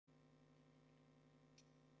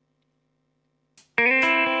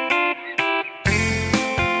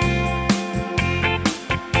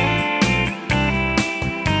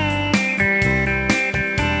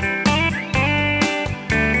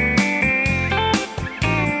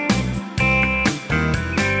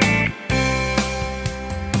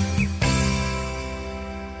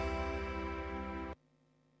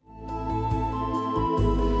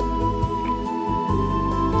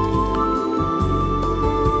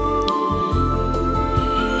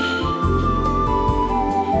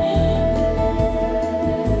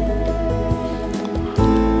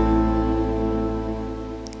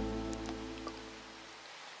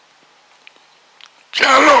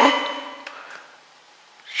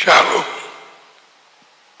ஷாலும்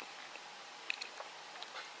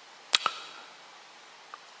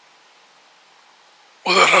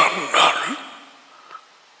முதலாம் நாள்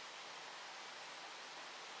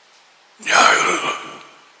ஞாயிறு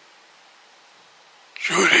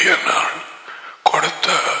சூரிய நாள்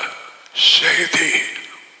கொடுத்த செய்தி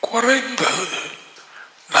குறைந்தது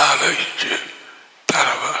 4-5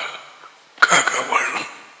 தடவை கேட்க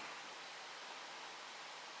வேணும்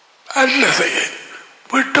அல்லது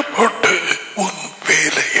விட்டு போட்டு உன்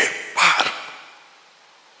வேலையை பார்.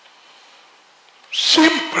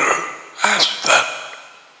 Simple as that.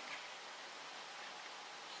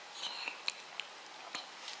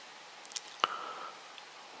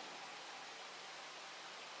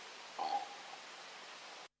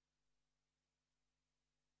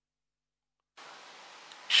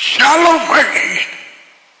 ஷாலோமை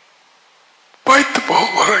வைத்து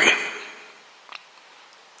போகிறேன்.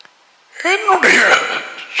 என்னுடைய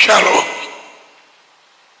ஷாலோம்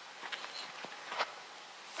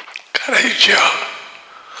கடைசியா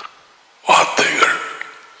வார்த்தைகள்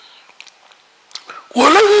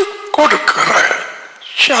உலகு கொடுக்கிற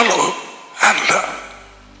ஷாலோம் அல்ல.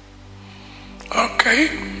 ஓகே,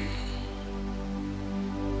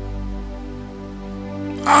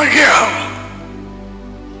 ஆகையால்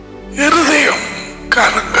இருதயம்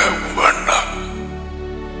கலங்க வேண்டாம்,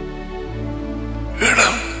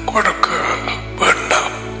 இடம் கொடுக்க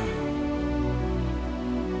வேண்டாம்.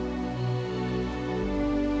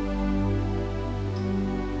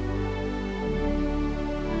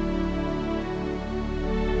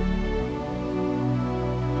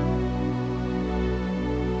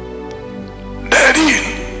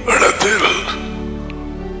 டேடியின் இடத்தில்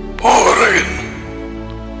போகிறேன்.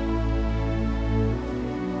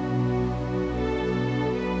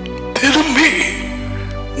 திரும்பி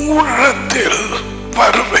உன்னிடத்தில்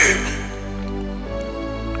வருவேன்.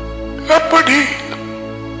 அப்படி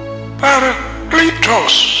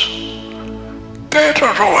பாரக்ளீட்டோஸ்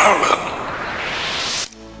தேற்றவாளர்,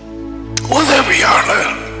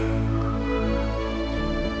 உதவியாளர்,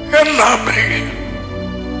 எல்லாமே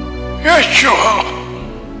யெகோவா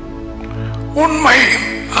உண்மையின்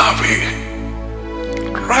ஆவி,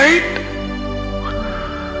 ரைட்?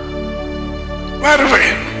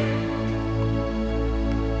 வருவேன்.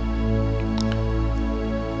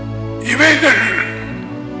 இவைகள்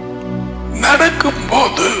நடக்கும்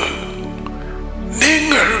போது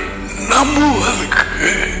நீங்கள் நம்புவதற்கு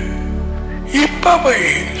இப்பவை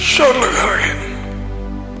சொல்லுகிறேன்.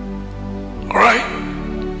 ரைட்?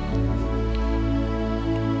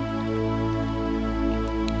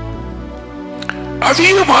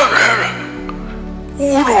 அதிகமாக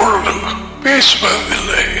ஊரோடு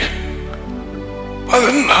பேசுவதில்லை.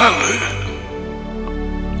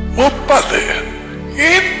 14:30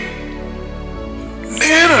 ஏன்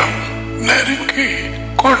நேரம் நெருங்கி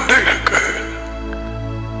கொண்டிருக்க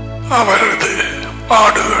அவரது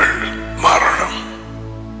பாடுகள், மரணம்,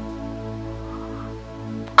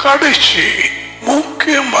 கடைசி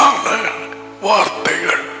முக்கியமான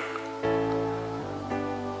வார்த்தைகள்.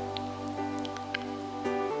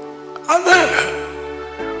 அத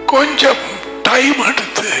கொஞ்சம் டைம்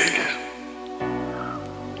எடுத்து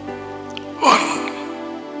உன்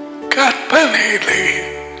கற்பனையிலே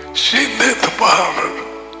சிந்தித்து பாரு.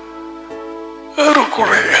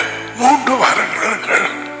 ஏறக்குறைய 3 வருடங்கள்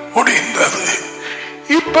முடிந்தது.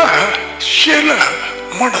 இப்ப சில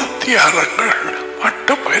மணித்தியாலங்கள்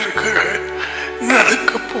மட்டும் இருக்கு.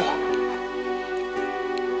 நடக்க போ.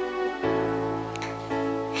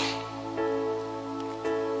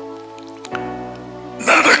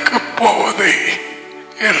 நடக்க போவதை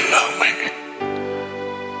எல்லாமே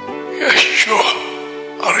யெகோவா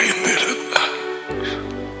அறிந்திருந்தார்.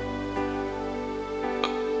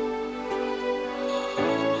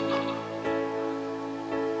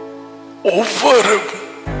 ஒவ்வொரு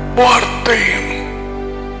வார்த்தையும்,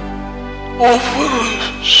 ஒவ்வொரு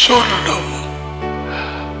சொல்லும்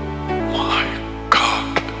my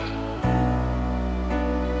God,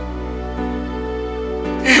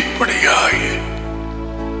 இப்படியாய்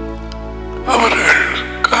அவர்கள்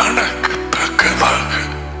காணத்தக்கதாக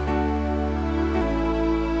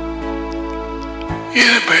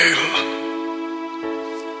இனிமேல்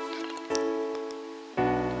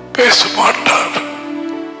பேச மாட்டார்.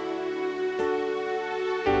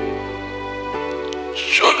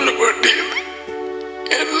 சொல்ல வேண்டியது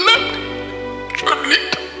எல்லாம்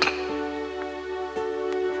சொல்லிட்டு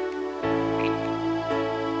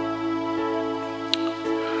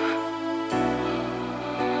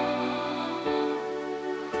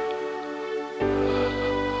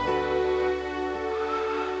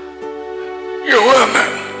யோவான்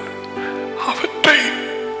அவற்றை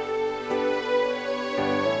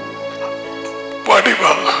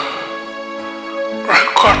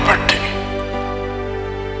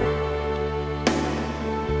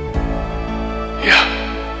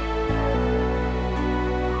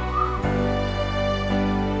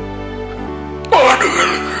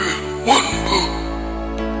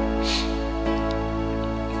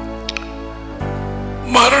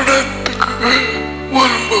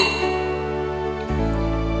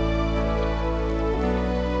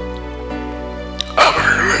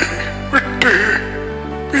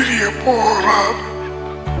போகிறார்.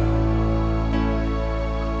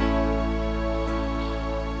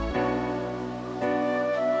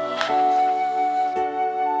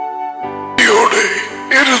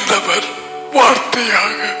 இருந்தவர்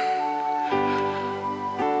வார்த்தையாக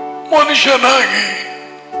மனுஷனாகி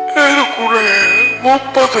ஏறக்குறைய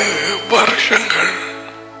 30 வருஷங்கள்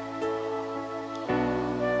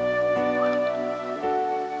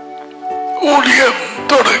ஊழியம்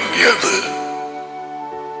தொடங்கியது.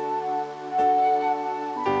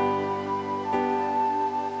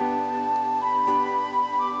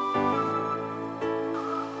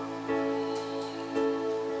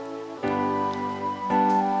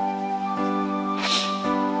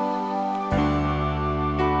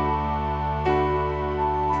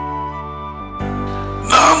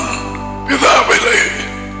 நான் பிதாவிலே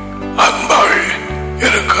அன்பாய்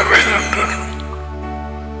இருக்கிறேன் என்று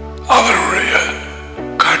அவருடைய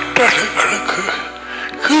கட்டளைகளுக்கு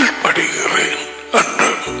கீழ்ப்படுகிறேன் என்று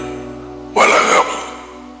உலகம்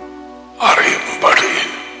அறியும்படி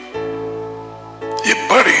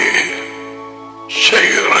இப்படியே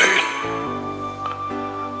செய்கிறேன்.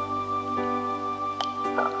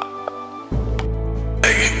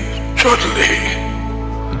 சொல்லி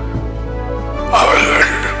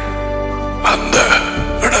அவர்கள் அந்த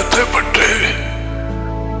இடத்தை பற்றி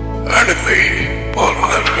அனுப்பி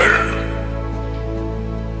போனார்கள்.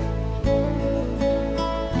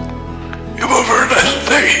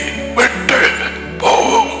 இவரிடத்தை விட்டு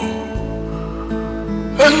போவோம்.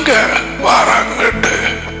 எங்க வாராங்கட்டு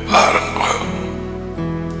பாருங்க.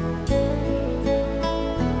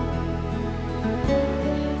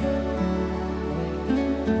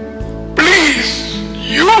 Please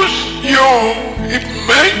use your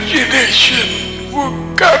imagination.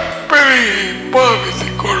 கற்பனை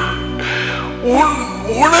பாவித்துக்கொள். உன்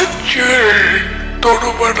உணர்ச்சிகள்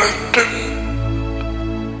தொடுபடட்டும்.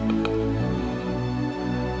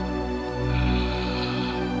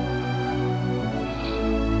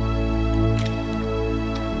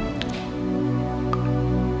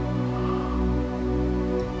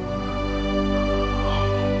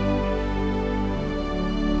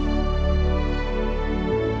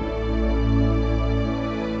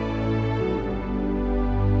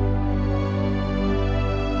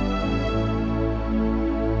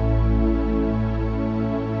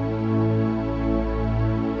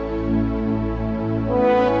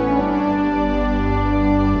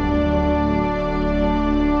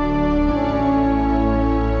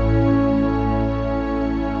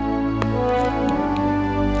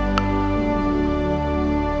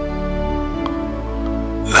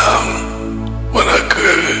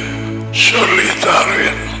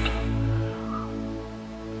 சொல்லித்தாரேன்.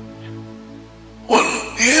 உன்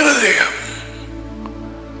இருதயம்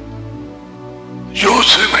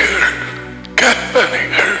யோசனைகள்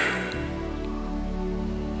கற்பனைகள்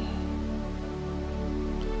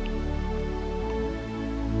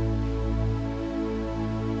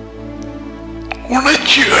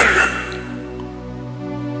உணர்ச்சிகள்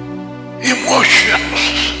இமோஷன்ஸ்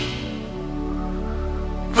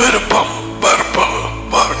விருப்பம் வெறுப்பம்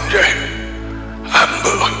வாஞ்சை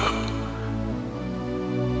அன்பு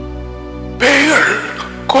பேய்கள்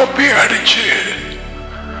கோப்பி அடிச்சு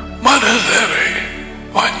மனிதரை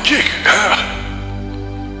வஞ்சிக்க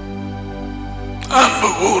அன்பு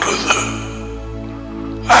கூறுது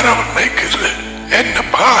அரவணைக்குது. என்ன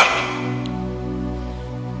பார்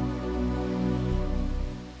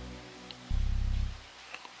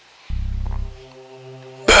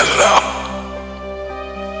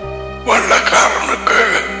வெள்ளக்காரனுக்கு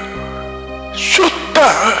சுத்த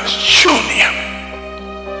சூன்யம்.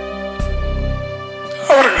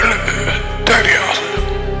 அவர்களுக்கு தெரியாது.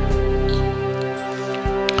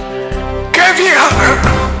 கதியாக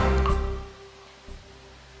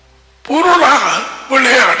பொருளாக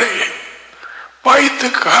விளையாடி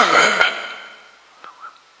வயிற்றுக்காக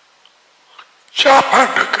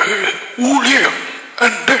சாப்பாட்டுக்கு ஊழியம்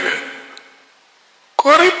என்று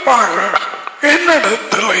குறிப்பாக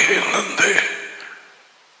என்னிடத்தில் இருந்து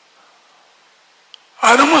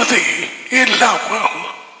அனுமதி இல்லாமல்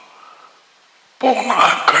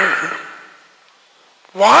போனார்கள்.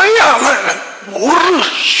 வாயால ஒரு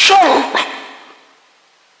சொல்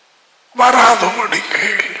வராதபடிக்கு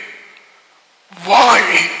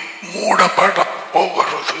வாய் மூடப்பட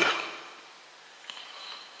போகிறது.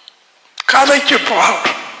 கதைக்கு பார்.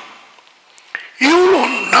 இவ்வளவு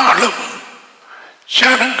நாளும்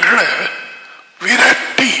ஜனங்களை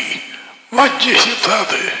விரட்டி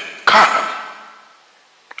வஞ்சித்தது காரணம்.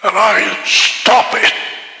 Stop it.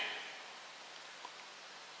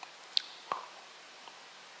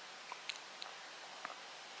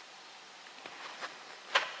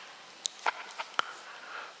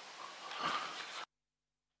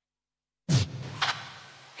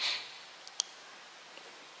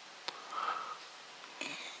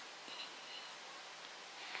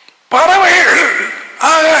 பறவைகள்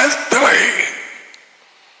ஆகாயத்திலே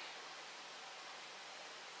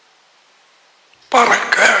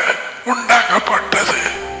பறக்க உண்டாக்கப்பட்டது.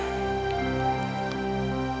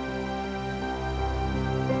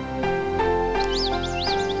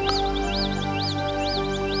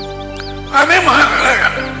 அதேமாக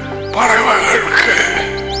பறவைகளுக்கு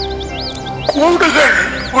கூடுகள்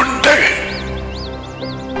உண்டு.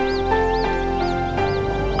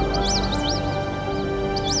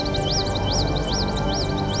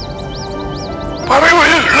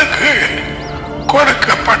 பறவைகளுக்கு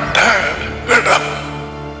கொடுக்கப்பட்ட இடம்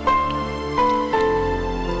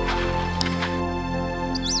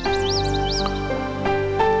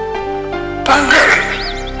தங்கள்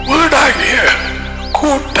வீடாகிய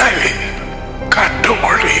கூட்டை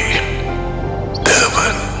கட்டுமொழி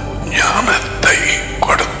தேவன் ஞானத்தை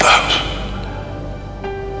கொடுத்தார்.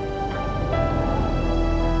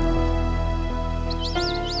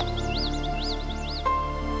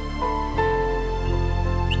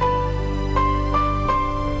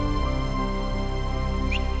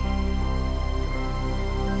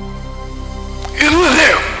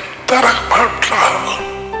 இருதயம் தரப்பட்டால்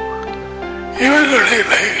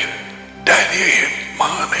இவர்களிலே டேனியையும்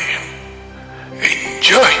மகனையும்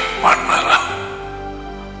என்ஜாய் பண்ணலாம்.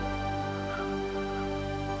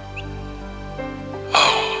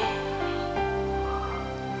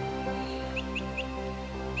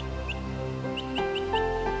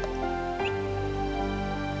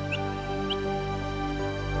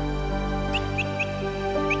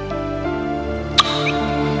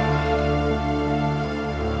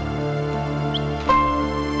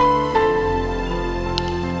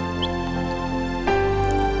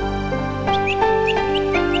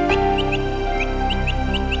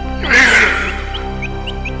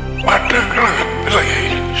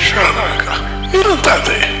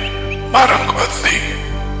 இருந்தது மரம் கொத்தி.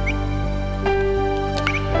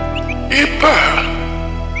 இப்ப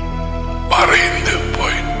மறைந்து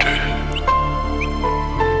போயிட்டு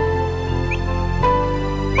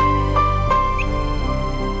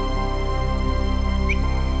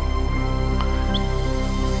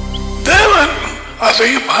தேவன்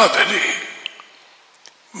அதே மாதிரி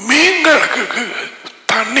மீன்களுக்கு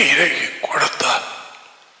தண்ணீரை கொடுத்தார்.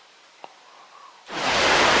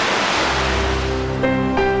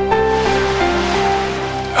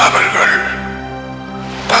 அவர்கள்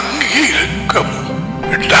தங்கியிருக்கும்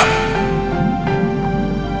இடம்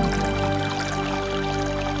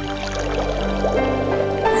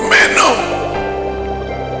மெனு.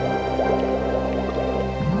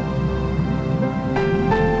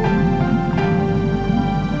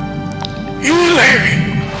 இதிலே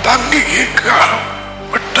தங்கியிருக்க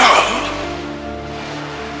விட்டால்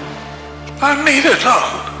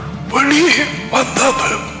தண்ணீரெல்லாம் வெளியே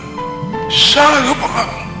வந்தது சாகுமா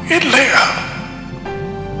இல்லையா?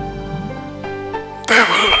 They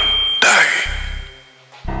will die.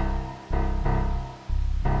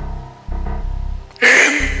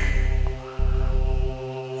 ஏன்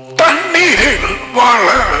தண்ணீரில் வாழ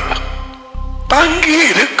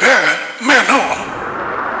தங்கியிருக்க மெனு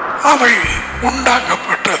அவை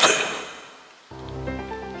உண்டாக்கப்பட்டது.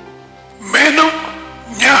 மெனு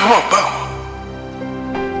ஞாபகம்.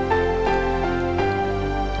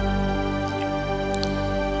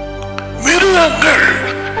 மிருகங்கள்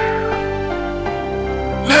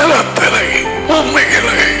நிலத்திலே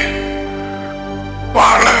பூமியிலே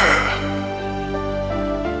வாழ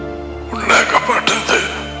உண்டாக்கப்பட்டது.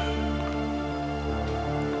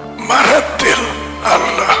 மரத்தில்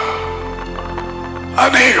அல்ல.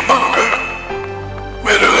 அநேகமாக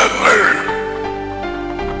மிருகங்கள்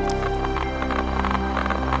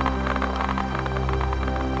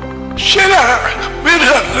சில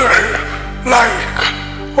மிருகங்கள் லைக்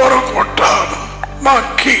ஒரு முட்டான்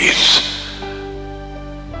monkeys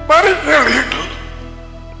மரங்களில்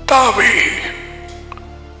தாவி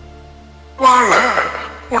வாழ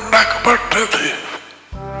உண்டாக்கப்பட்டது.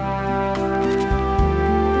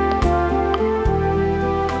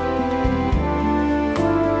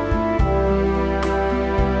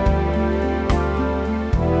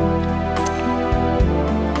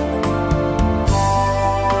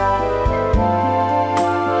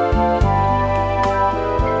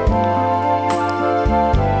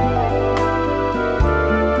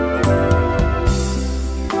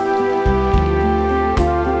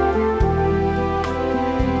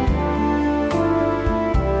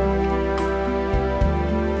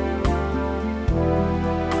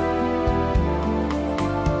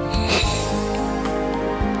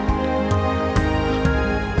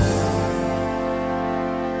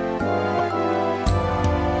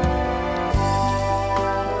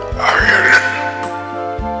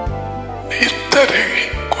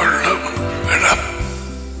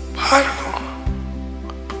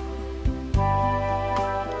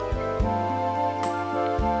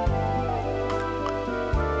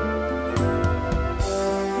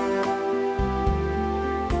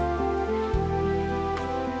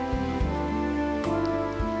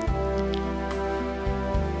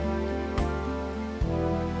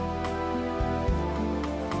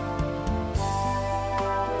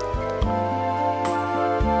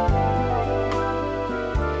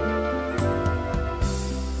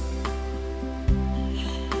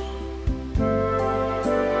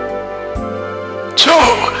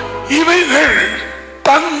 இவைகள்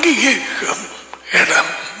தங்கி இருக்கும்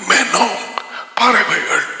இடம் மெனோ,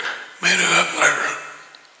 பறவைகள், மிருகங்கள்,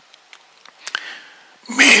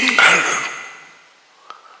 மீன்கள்,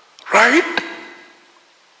 ரைட்,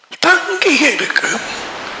 தங்கி இருக்கும்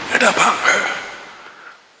இடமாக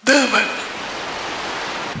தேவன்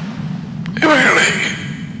இவைகளை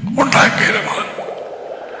உண்டாக்கிறார்.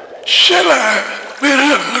 சில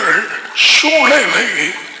மிருகங்கள் சூழலை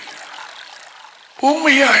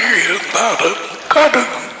பூமியாக இருந்தாலும்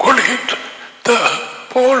கடும் குளிர்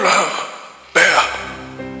போல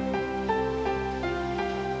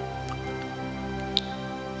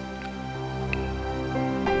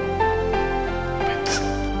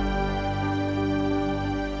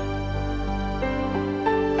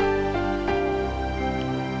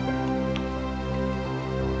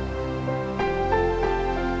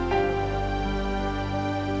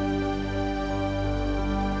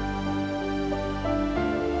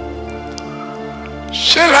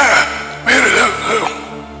சில மிருகங்கள்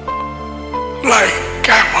like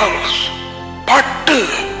camels பட்டு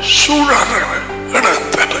சூழல்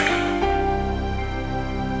இடத்தில்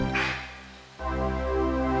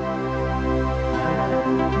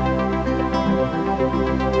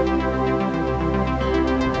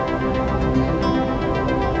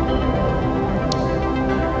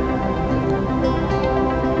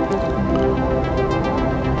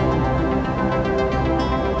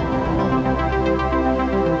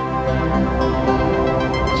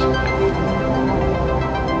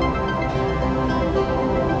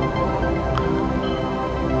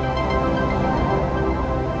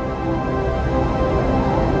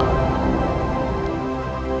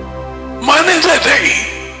மனிதனை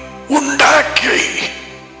உண்டாக்கி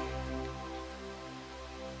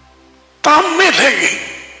தம்மிலை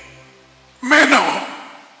மெனோ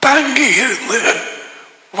தங்கி இருந்து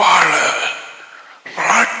வாழ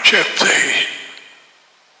ராஜ்யத்தை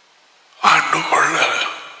ஆண்டு கொள்ள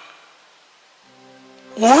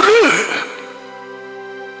ஒரு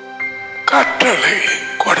கட்டளை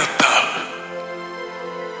கொடுத்தால்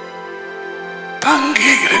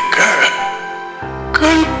தங்கி இருக்க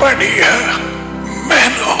கீழ்ப்படிய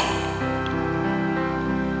மெனோ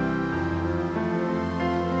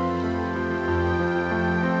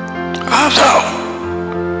ஆதாம்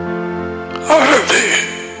அவரது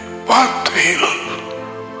வார்த்தையில்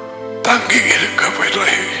தங்கி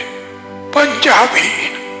இருக்கவில்லை. பஞ்சாபி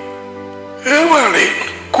ஏவலின்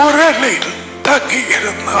குரலில் தங்கி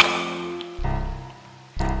இருந்தார்.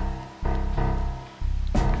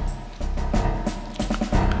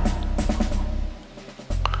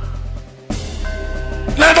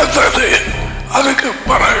 நடந்தது அதுக்கு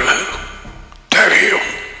பிறகு தெரியும்.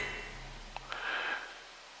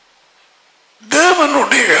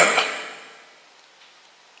 தேவனுடைய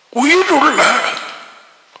உயிருள்ள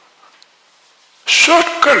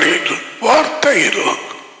சொற்களில் வார்த்தையில்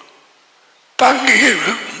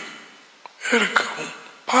தங்கியிலும் இருக்கும்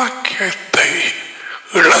பாக்கியத்தை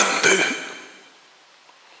இழந்து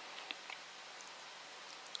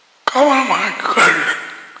கவனமாக்கள்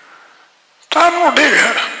தன்னுடைய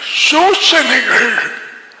சூசனைகள்,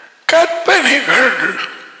 கற்பனைகள்,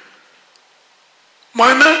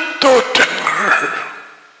 மன தோற்றங்கள்,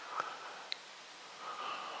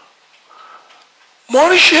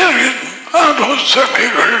 மனுஷரின்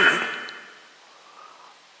ஆலோசனைகள்,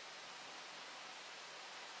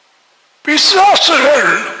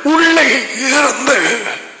 பிசாசுகள் உள்ளே இருந்து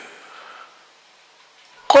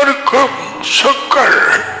கொடுக்கும் சொற்கள்,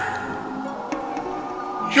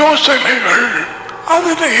 யோசனைகள்,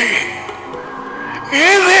 அதிலே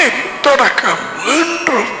ஏதே தொடக்கம்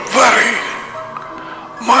இன்று வரை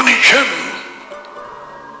மனுஷன்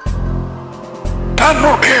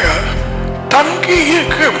தன்னுடைய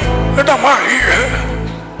தங்கியிருக்கும் இடமாகிய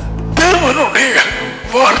தேவனுடைய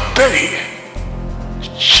வார்த்தை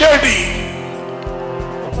செடி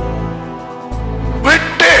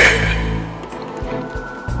விட்டு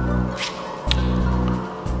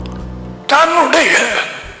தன்னுடைய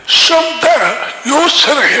சொந்த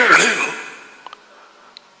யோசனைகளில்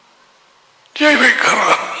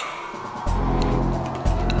ஜீவிக்கிறார்.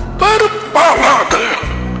 பெரும்பாலான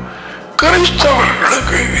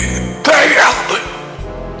கிறிஸ்தவர்களுக்கு தெரியாது.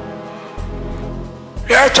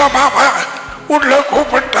 ஏசமாமா உள்ள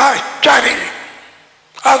கூப்பிட்டா சரி,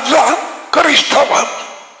 அதுதான் கிறிஸ்தவன்.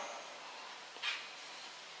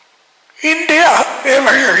 இந்தியா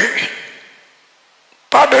இலங்கை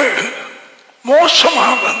படு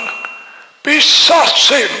மோசமான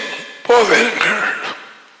பிசாசின் போதனைகள்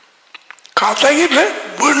கதையில்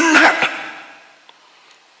விண்ணர்.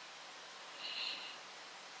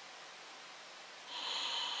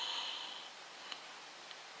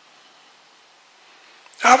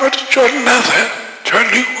 சொன்னதை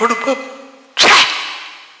சொல்லிக் கொடுப்போம்.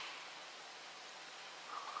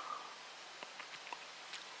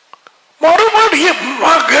 மறுபடியும்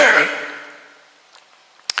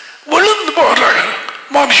விழுந்து போற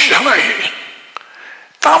மனுஷனை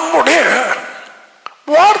தம்முடைய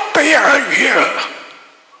வார்த்தையாகிய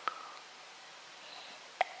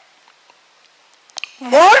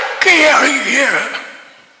வாழ்க்கையாகிய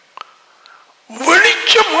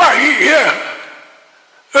வெளிச்சமாகிய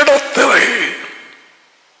இடத்திலே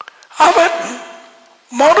அவன்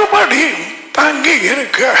மறுபடியும் தங்கி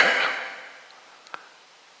இருக்க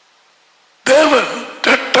தேவன்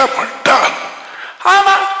திட்டமிட்டான்.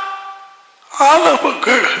 ஆனால்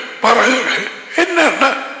அளவுக்கு பிறகு என்னென்ன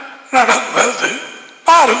நடந்தது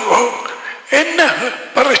பாருங்க. என்ன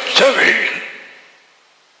பிரச்சனை?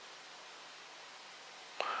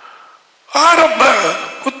 ஆரம்ப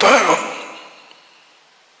புத்தகம்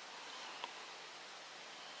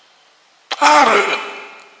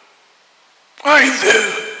 6:5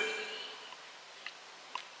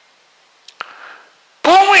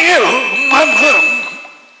 பூமியில் மன்னன்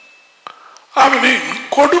அவனின்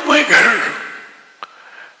கொடுமைகள்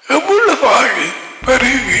எவ்வளவாய்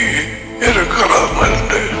பெருகி இருக்கிறது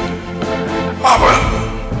என்று அவன்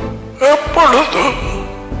எப்பொழுதும்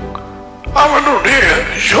அவனுடைய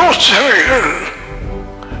யோசனைகள்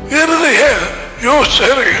இருதய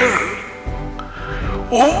யோசனைகள்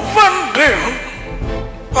ஒவ்வொன்றையும்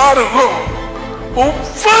பாருங்க.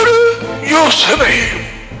 ஒவ்வொரு யோசனையும்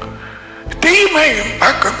தீமையின்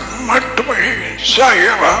பக்கம் மட்டுமே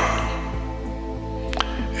சாயலாம்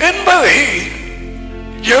என்பதை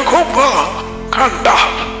யெகோவா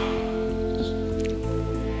கண்டார்.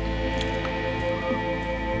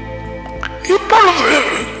 இப்பொழுது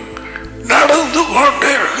நடந்து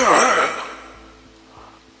கொண்டிருக்கிற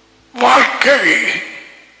வாழ்க்கை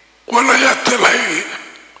உலகத்திலே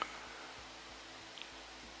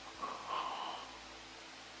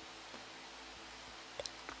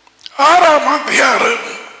ஆறாம் அதிகாரம்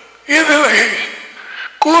இதிலே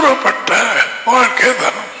கூறப்பட்ட வாழ்க்கை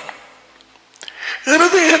தனம்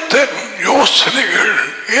இருதயத்தின் யோசனைகள்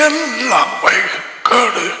எல்லாமே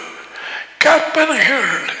கேடு, கற்பனைகள்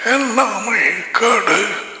எல்லாமே கேடு.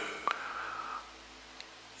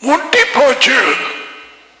 முட்டி போச்சு.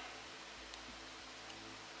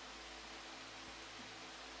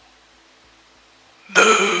 The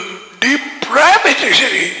depravity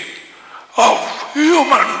of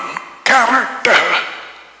human character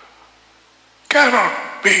cannot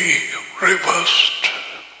be reversed.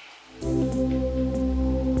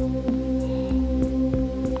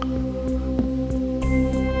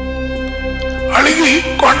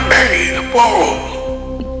 அழுகிக் கொண்டே போகும்.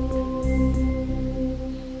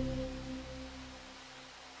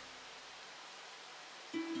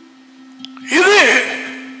 இது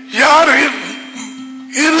யாரின்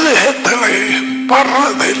இருதயத்திலே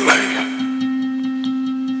படுறதில்லை.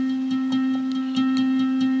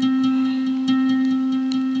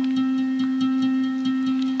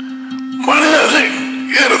 மனிதனின்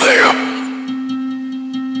இருதயம்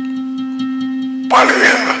பழைய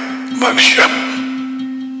மனுஷன்.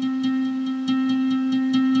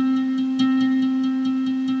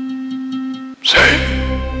 சரி,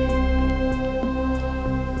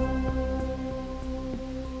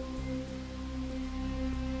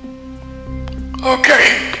 ஓகே.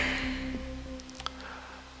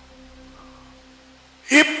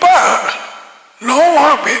 இப்ப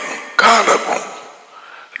நோவாவின் காலமும்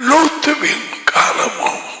லோத்துவின்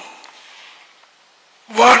காலமும்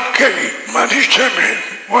வாழ்க்கை மனுஷனின்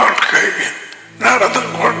வாழ்க்கை நடந்து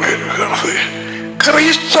கொண்டிருக்கிறது.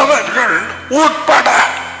 கிறிஸ்தவர்கள் உட்பட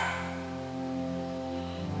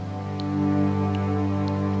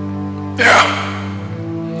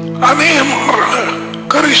அநேகமான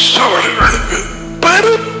கிறிஸ்தவர்களுக்கு,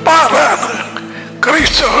 பெரும்பாலான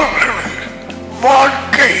கிறிஸ்தவர்களுக்கு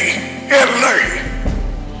வாழ்க்கை இல்லை.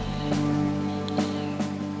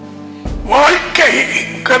 வாழ்க்கை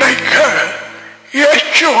கிடைக்க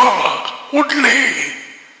இயேசுவா உள்ளே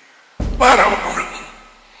வரவன்,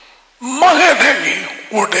 மகனை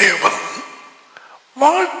உடையவன்,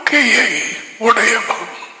 வாழ்க்கையை உடையவன்.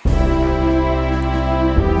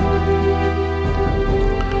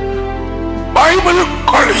 பைபிள்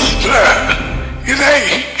காலேஜில் இதை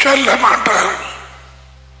சொல்ல மாட்டார்.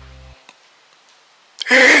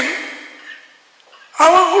 ஏன்?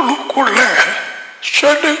 அவங்களுக்குள்ள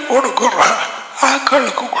சொல்லிக் கொடுக்கிற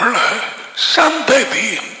ஆக்களுக்குள்ள சந்ததி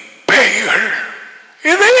பேய்கள்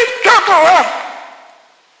இதை சொல்றான்,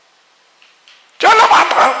 சொல்ல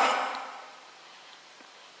மாட்டான்.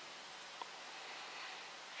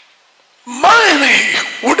 மகனை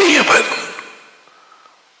உடையவன்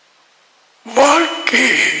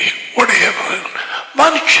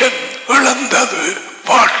மனுஷன் இழந்தது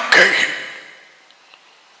வாழ்க்கை.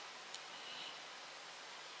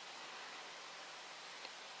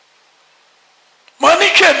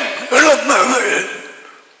 மனுஷன் இழந்தது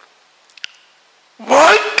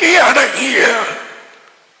வாழ்க்கை அடங்கிய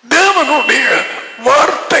தேவனுடைய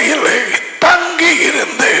வார்த்தையிலே தங்கி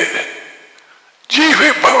இருந்து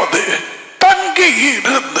ஜீவிப்பது, தங்கி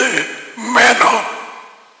இருந்து மேலும்.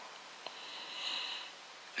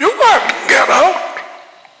 You can't get out.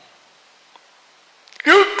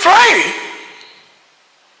 You try.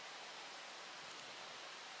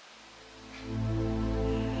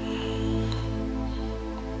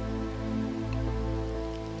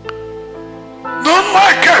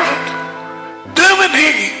 துன்மார்க்கர் தேவனை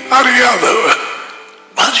அறியாதவர்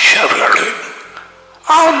மனுஷர்களின்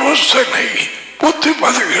ஆலோசனை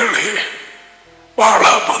புத்திமதிகளை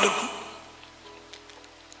வாழாமலும்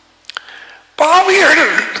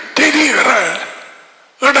பாவிகள் தெரிகிற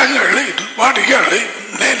இடங்களில் வடிகளை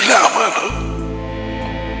நெல்லாமலும்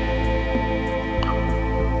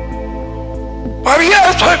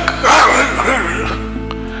பரியாசக்காரர்கள்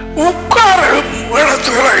உட்காரும்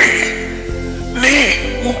இடத்துல நீ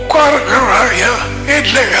உட்காருகிறாயா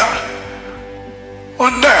இல்லையா?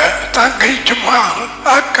 உன்ன தங்கைச்சுமா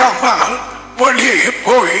அக்காமா வழியே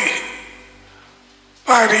போய்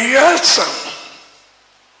பரியாசம்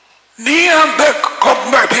நீ அந்த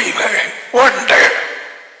கொம்பனில உண்டு.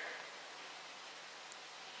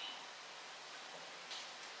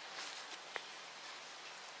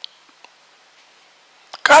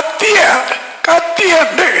 கத்தி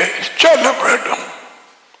என்று சொல்ல வேண்டும்.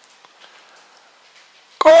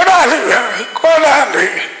 கோடாலி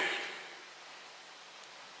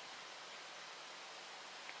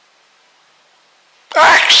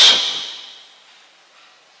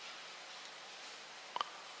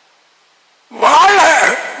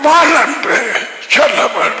வாழன்று சொல்ல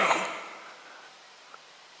வேண்டும்.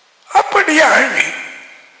 அப்படியாக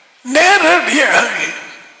நேரடியாக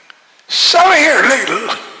சபைகளில்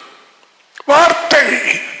வார்த்தை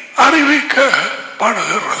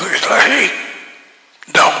அறிவிக்கப்படுகிறது இல்லை.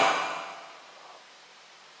 No.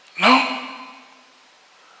 No.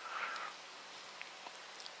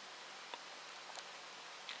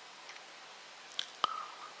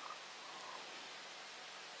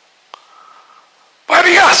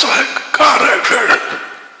 பரியாசக்காரர்கள்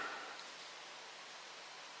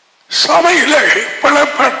சபையிலே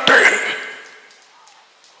புலப்பட்டு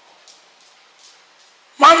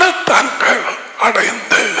மனத்தாங்கள்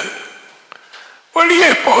அடைந்து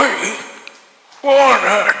வெளியே போய் போன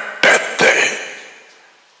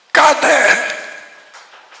கதை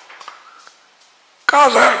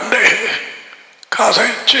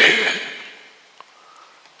கதைச்சு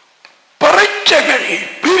பிரச்சனை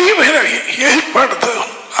பிரிவினை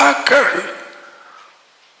ஏற்படுத்தும் ஆக்கள்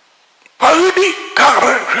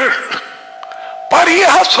பகுதிக்காரர்கள்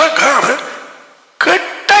பரியாசக்காரர்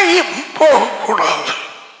கிட்டையும் போகக்கூடாது.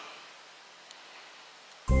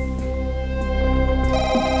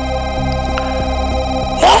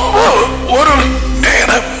 முன்பு ஒரு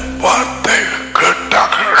நேரம் வார்த்தை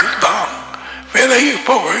கேட்டார்கள் தான் விலகி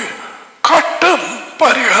போய் கட்டும்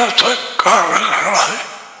பரிகாசக்காரர்களாய்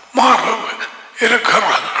மாற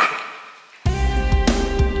இருக்கிறார்கள்.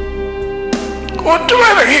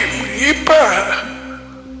 ஒற்றுவரை இப்ப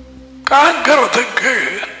காண்கிறதுக்கு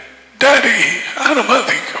டேடி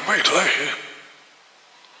அனுமதிக்கவில்லை.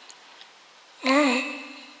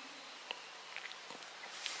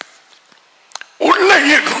 உள்ளே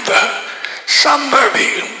இருந்த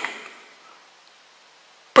சந்ததியின்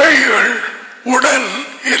பெய்கள் உடல்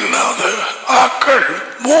இல்லாத ஆக்கள்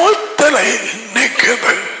மூத்தலை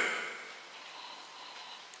நிற்கிறது.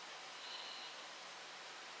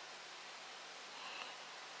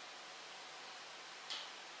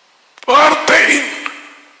 வார்த்தையின்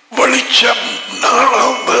வெளிச்சம்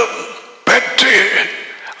நாளாந்தம் பெற்று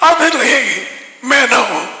அதிலே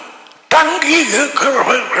மெனம் தங்கி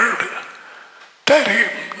இருக்கிறவர்கள்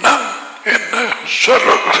தெரியும் நான் என்ன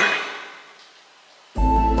சொல்லுகிறேன்.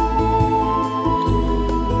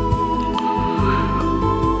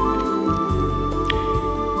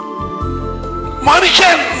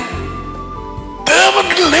 மனுஷன்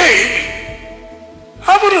தேவனிலே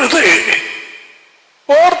அவரது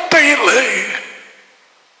வார்த்தையிலே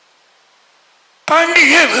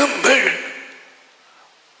தங்கியிருந்து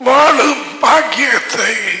வாழும்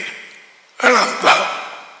பாக்கியத்தை இழந்தார்.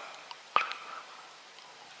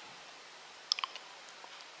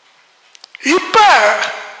 இப்ப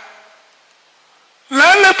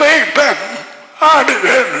நல்ல பேய்ப்பன்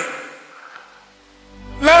ஆடுகள்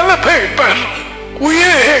நல்ல பேய்ப்பன்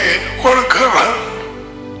உயிரை கொடுக்கிறார்.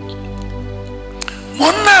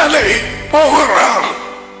 முன்ன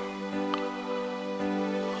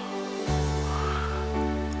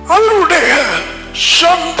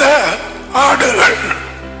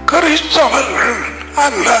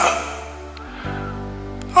அல்ல,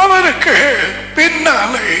 அவருக்கு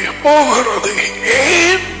பின்னாலே போகிறது.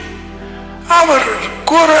 ஏன்? அவர்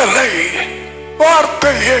குரலை,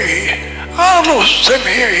 வார்த்தையை,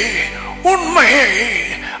 ஆலோசனையை, உண்மையை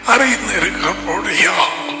அறிந்திருக்க முடியும்.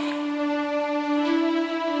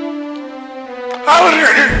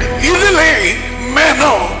 அவர்கள் இதிலே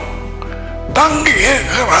Mano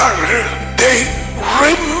தங்கியிருக்கிறார்கள். They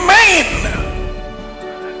remain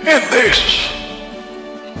in this.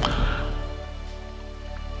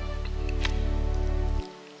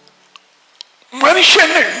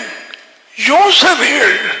 மனுஷனின்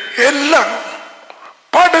யோசனைகள் எல்லாம்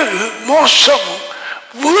படு மோசம்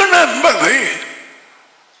வீண் என்பதை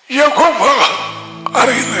யெகோவா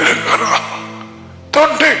அறிந்திருக்கிறார்.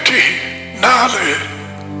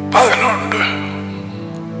 94:11.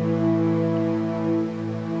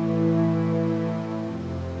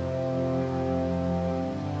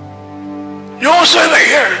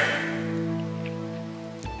 யோசனைகள்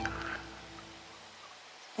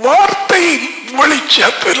வார்த்தையின்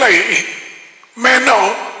வெளிச்சத்திலே மெனோ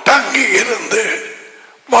தங்கி இருந்து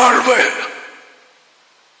வாழ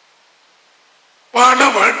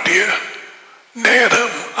வேண்டிய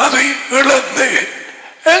நேரம் அதை இழந்து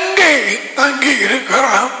எங்கே தங்கி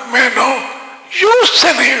இருக்கிறான் மெனோ?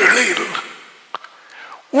 யோசனைகளில்,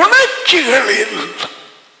 உணர்ச்சிகளில்.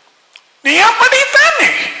 நீ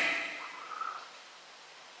அப்படித்தானே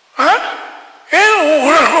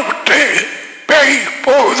விட்டு பேய்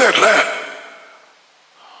போவதில்ல.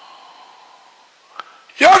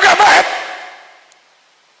 யோகபத்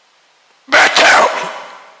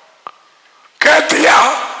கேத்தியா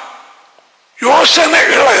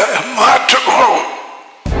யோசனைகளை மாற்றுகிறோம்.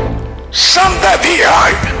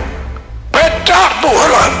 சந்ததியாய் பெற்றார்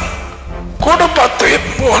மூலம், குடும்பத்தின்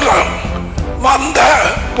மூலம் வந்த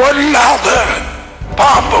பொல்லாத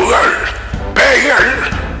பாம்புகள், பேய்கள்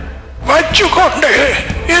வச்சு கொண்டு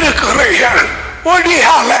இருக்கிறீர்கள்.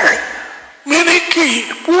 ஒடியால மினுக்கி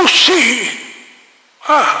பூசி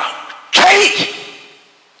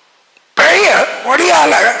பெய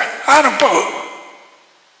ஒடியால அனுப்பு.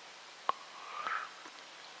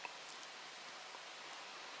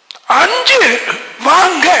 அஞ்சு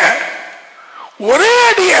வாங்க ஒரே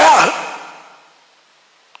அடியா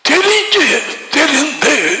தெரிந்து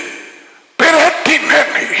பிரட்டின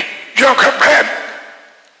யோகபேன்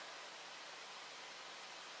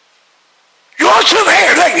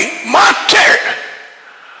யோசனைகளை மாற்ற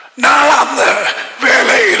நாளாந்த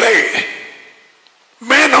வேலையிலே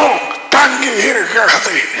மெனோ தங்கி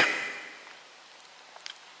இருக்கிறது.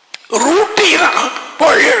 ரூட்டீனா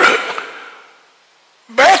போயிரு.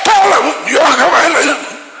 பேத்தாலும் யோகவேலும்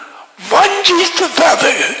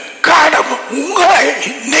வஞ்சித்தது காரணம் உங்களை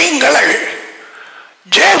நீங்களே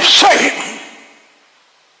ஜேம்ஸை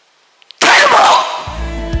தேவா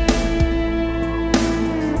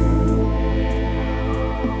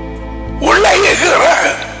உள்ளே இருக்கிற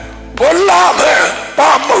பொல்லாத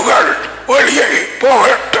பாம்புகள் வெளியே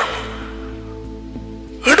போகட்டும்.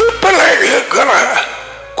 இடுப்பில் இருக்கிற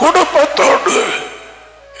குடும்பத்தோடு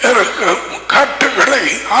இருக்கும் கட்டுகளை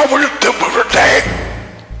அவிழ்த்து விட்டேன்.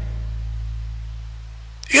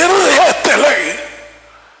 இருதயத்தில்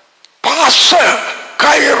பாச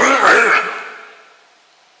கயிறுகள்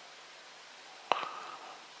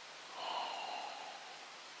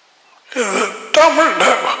தமிழ்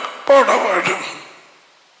போட வேண்டும்.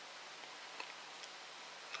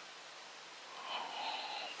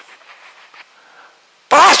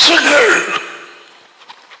 பாசுகள்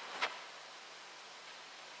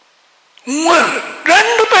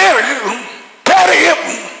ரெண்டு பேருக்கும் தெரியும்.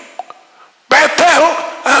 பெத்தல்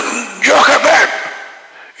யோகபேன்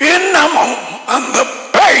இன்னமும் அந்த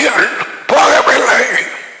பெயர் போகவில்லை.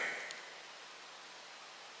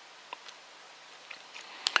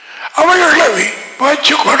 அவர்களை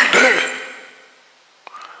வச்சுக்கொண்டு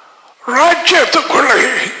ராஜ்யத்துக்குள்ளே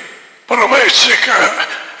பிரவேசிக்க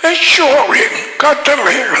யெகோவாவின்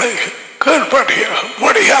கட்டளைகளை கீழ்ப்படிய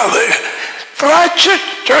முடியாது. திராட்சை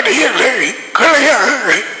செடியிலே கிளையாக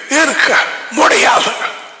இருக்க முடியாது.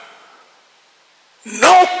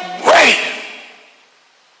 No way.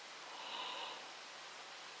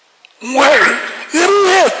 உங்கள்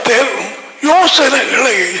இருதயத்தில்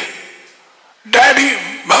யோசனைகளை டாடியும்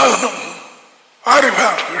மகனும்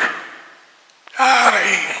அறிவார்கள்.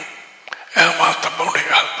 யாரையும் ஏமாற்ற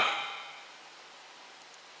முடியாது.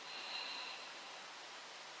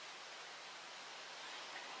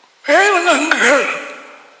 வேணுங்கள்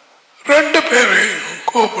ரெண்டு பேரையும்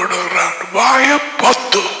கூப்பிடுகிறான். வாய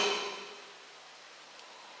பத்து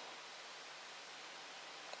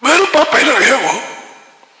விருப்பப்பையிலையோ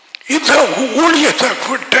இந்த ஊழியத்தை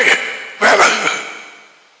விட்டு விலகு.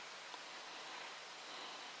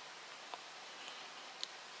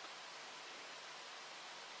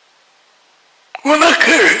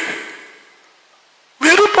 உனக்கு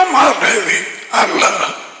விருப்பமானது அல்ல,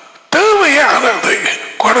 தேவையானதை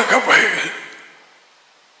கொடுக்க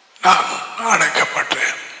நான்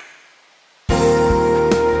அழைக்கப்பட்டேன்.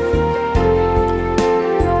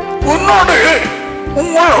 உன்னோடு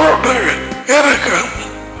உங்களோடு இருக்கும்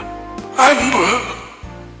அன்பு,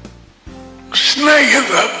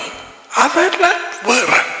 சிநேகிதம் அதெல்லாம்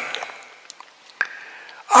வேற.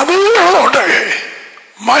 அதோட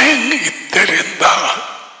மயங்கி தெரிந்தால்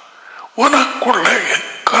உனக்குள்ளே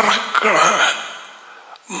கறக்கிற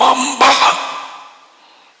மம்பா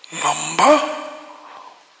மம்பா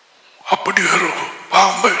அப்படி ஒரு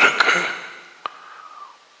பாம்பு இருக்கு,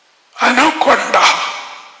 அனகொண்டா,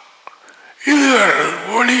 இதுகள்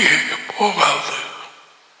ஒளியே போகாது.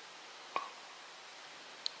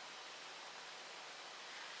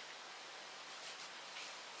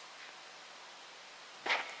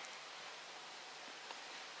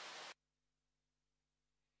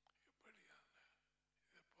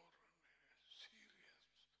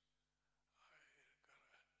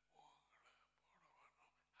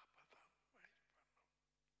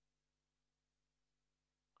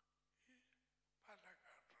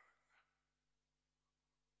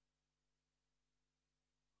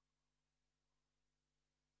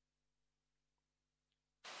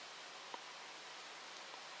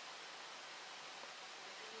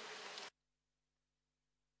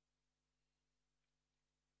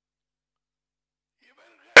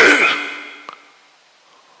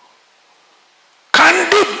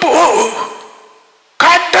 கண்டிப்போ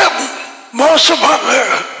கட்டம் மோசமாக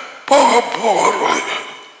போக போகிறது.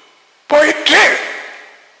 போயிட்டு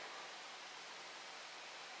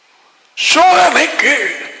சோதனைக்கு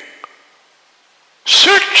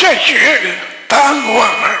சிக்ஷைக்கு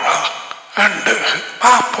தாங்குவாங்களா என்று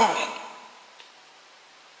பார்ப்போம்.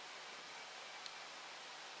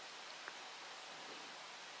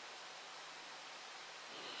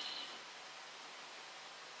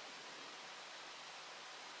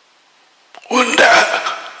 உண்ட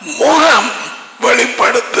முகம்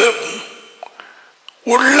வெளிப்படுத்தும்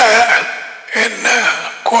உள்ள என்ன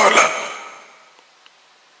கோலம்.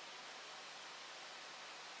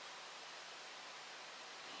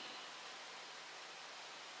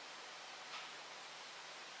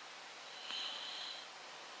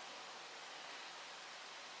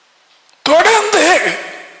 தொடர்ந்து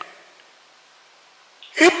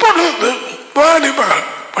இப்பொழுது வாலிப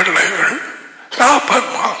பிள்ளைகள்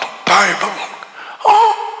சாப்பன்மான் தாய்மான்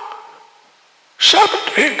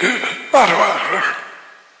சபைக்கு வருவார்கள்,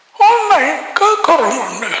 உன்னை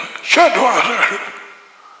கேட்கிறோம் என்று சொல்வார்கள்.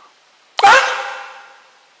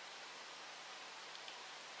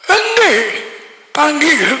 எங்கே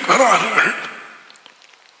தங்கி இருக்கிறார்கள்?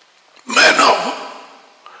 மேனோ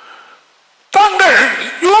தங்கள்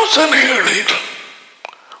யோசனைகளில்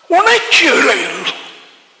உணர்ச்சிகளில்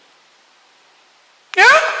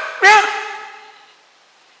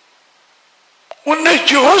உன்னை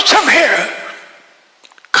யோசனைய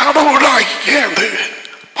கடவுளாக்கியது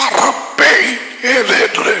பரப்பை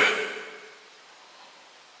ஏதென்று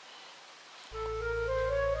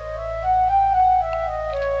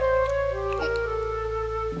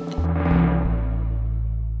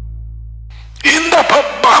இந்த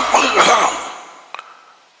பாம்புகளாம்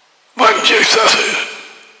வஞ்சித்தது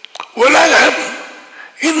உலகம்.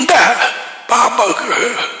 இந்த பாம்புக்கு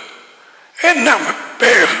என்ன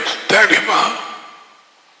பேர் தெரியுமா?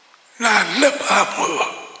 நல்ல பாம்பு.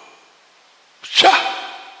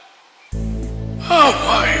 Oh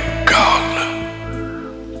my God,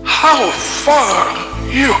 how far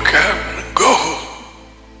you can go.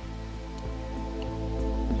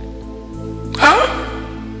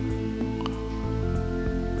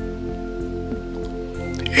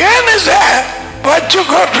 ஏன் சார் வச்சு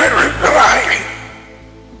கொண்டு இருக்கிறாய்?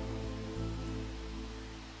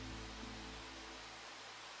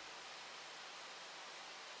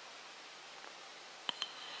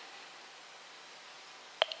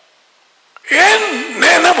 என்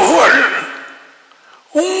நினைவுகள்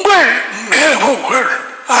உங்கள் நினைவுகள்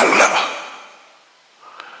அல்ல.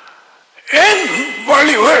 என்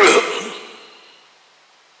வழிகள்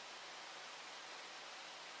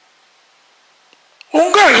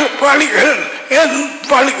உங்கள் வழிகள் என்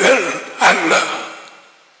வழிகள் அல்ல.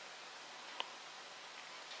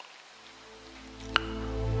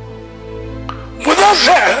 முதல்ல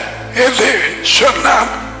எது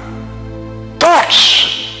சொன்னான்? தாட்ஸ்.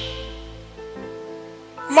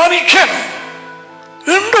 மனுஷன்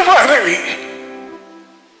இன்று வரை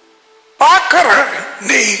பார்க்கிற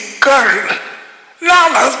நீக்கள்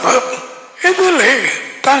நானும் இதிலே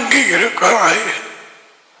தங்கி இருக்கிறாய்.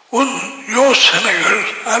 உன் யோசனைகள்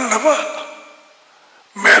அல்லவா?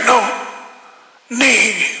 மெனு நீ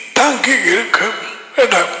தங்கி இருக்கும்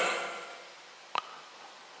இடம்.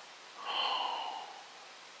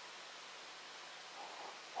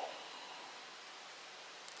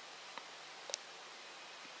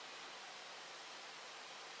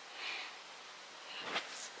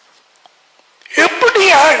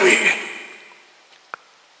 எப்படியாகி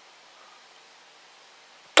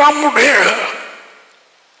தம்முடைய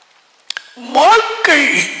வாழ்க்கை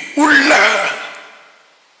உள்ள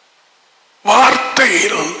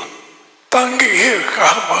வார்த்தையில்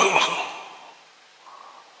தங்கியிருக்காமல்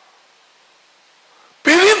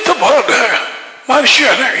பிரிந்து போன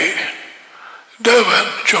மனுஷனை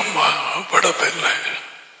தேவன் சும்மா விடவில்லை.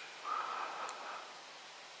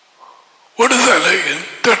 விடுதலையின்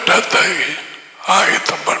திட்டத்தை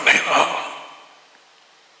ஆயத்தம் பண்ணினார்.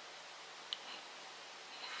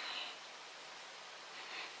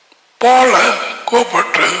 பவுல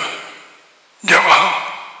கூப்பிட்டு ஜவா,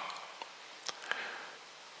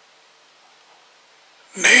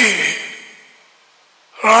 நீ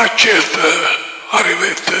ராஜ்யத்தை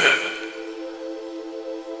அறிவித்து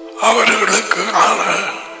அவர்களுக்கு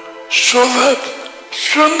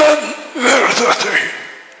சுதந்திரத்தை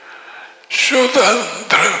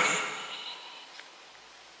சுதந்திரம்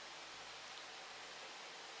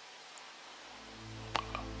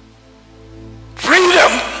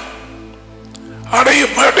ஃப்ரீடம்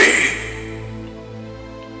அடையும்படி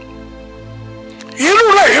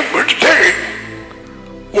இருளை விட்டு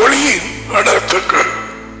ஒளியின் இடத்துக்கு,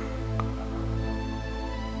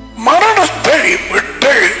 மரணத்தை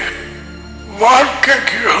விட்டு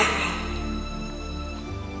வாழ்க்கைக்கும்,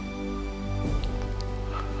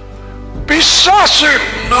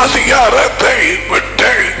 பிசாசின் அதிகாரத்தை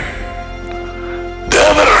விட்டு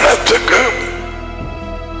தேவனிடத்துக்கு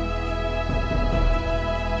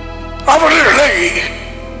அவர்களை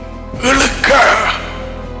இழுக்க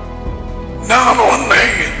நான் உன்னை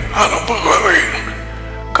அனுப்புகிறேன்.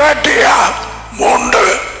 காட்டியா 3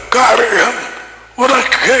 காரியம்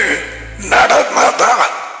உனக்கு நடந்ததா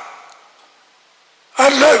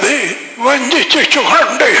அல்லது வஞ்சிச்சு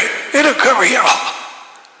கொண்டு இருக்கிறியா?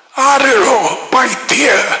 ஆறிலோ பைத்திய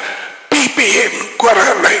பிபியின்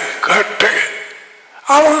குரலை கேட்டு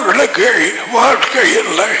அவர்களுக்கு வாழ்க்கை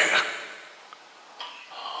இல்லை.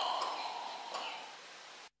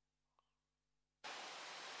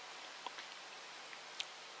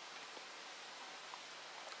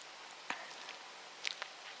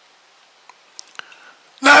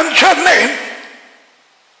 நான் சொன்னேன்,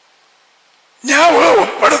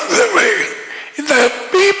 ஞாபகப்படுத்துவேன், இந்த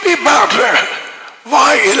பிபி மாற்ற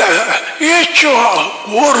வாயில ஏச்சுவா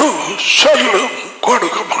ஒரு சொல்லும்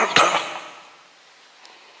கொடுக்க மாட்டான்.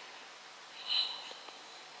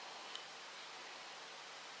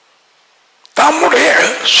 தம்முடைய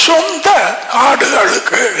சொந்த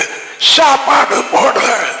ஆடுகளுக்கு சாப்பாடு போட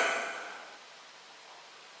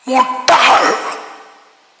முட்டாள்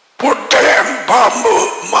புட்டையன் பாம்பு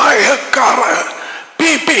மாயக்கார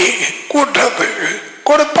பிபி கூட்டத்துக்கு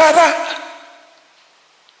கொடுப்பாரா?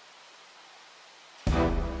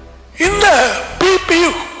 இந்த பிபி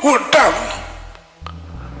கூட்டம்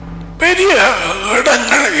பெரிய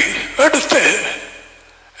இடங்களை எடுத்து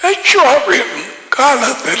எச்வாவின்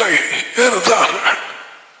காலத்தில் இருந்தார்கள்.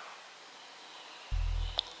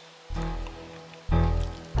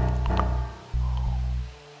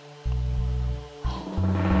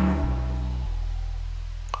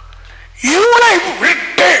 இருளை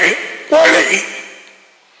விட்டு ஒளி,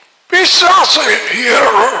 பிசாசு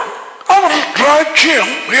இருள், அவர்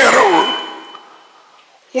ராஜ்யம் இருள்.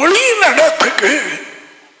 ஒளியின் இடத்துக்கு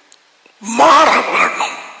மாற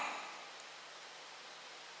வேணும்.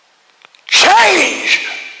 சேஞ்ச்.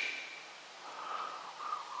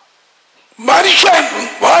 மனுஷன்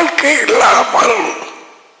வாழ்க்கை இல்லாமல்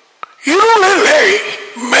இருளிலே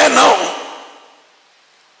மெனம்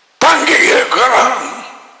தங்கி இருக்கிறான்.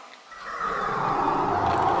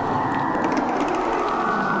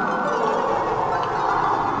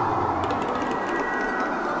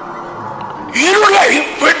 இருளை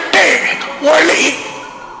விட்டு ஒளி,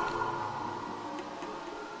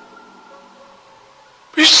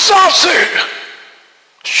 பிசாசு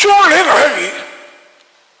சூழ்நிலை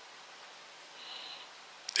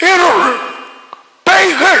இருள்,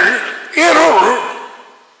 பேய்கள் இருள்.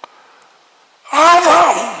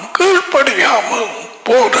 ஆதாம் கீழ்ப்படியாமல்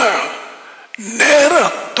போன நேர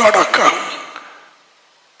தொடக்கம்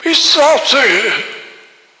பிசாசு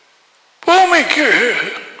பூமிக்கு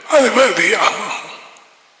அதிபதியாகும்.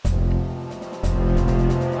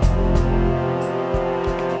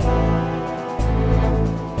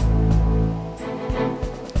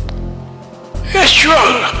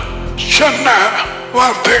 சொன்ன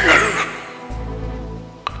வார்த்தைகள்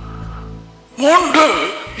 3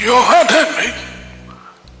 யோகானனை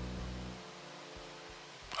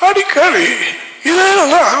அடிக்கடி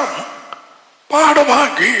இதெல்லாம்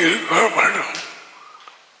பாடமாக்கி இருக்க வேண்டும்.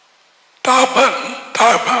 தாபன்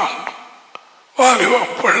வாலிப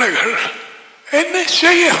பிள்ளைகள் என்ன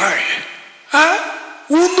செய்யறாய்?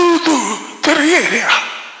 ஊந்து தெரியறியா?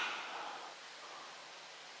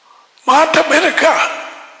 மாற்றம் இருக்கா?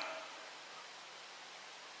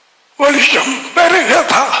 வெளிச்சம்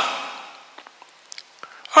பெருகதா?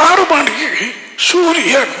 6 மணிக்கு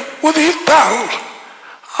சூரியன் உதித்தால்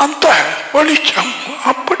அந்த வெளிச்சம்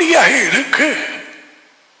அப்படியா இருக்கு?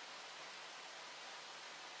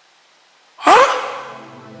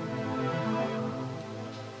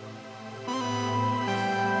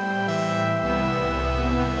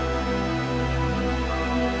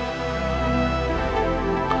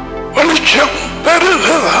 வெளிச்சம்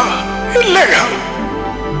பெருகதா இல்லையா?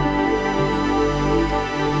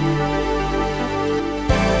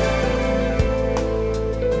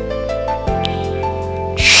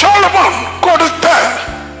 சாலமோன் கொடுத்த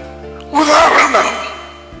உதாரணம்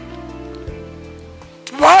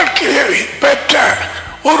வாழ்க்கையை பெற்ற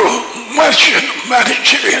ஒரு மனுஷன்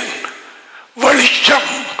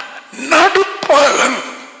வெளிச்சம் நடுப்பகல்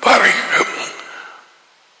வரைக்கும்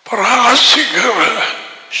பிரகாசிக்கிற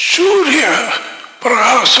சூரிய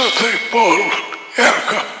பிரகாசத்தை போல்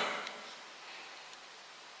இருக்கும்.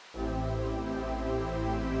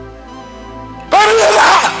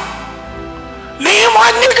 பருவதா நீ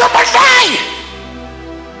மன்னிக்கப்பட்டாய்.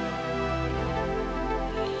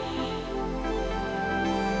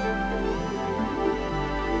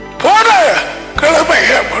 போன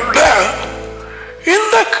கிழமையை விட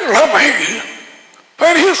இந்த கிழமை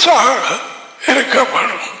பெரிசாக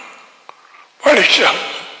இருக்கப்படும் வெளிச்சம்.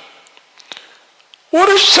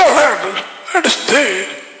 ஒரு சிலர் எடுத்து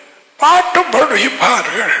பாட்டு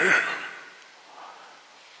படிப்பார்கள்.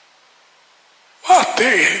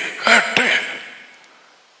 வார்த்தை கேட்டு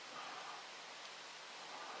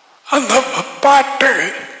அந்த பாட்டு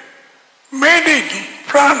மேட் இன்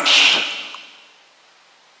பிரான்ஸ்,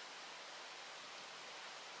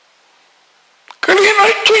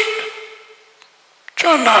 கிளிநொச்சி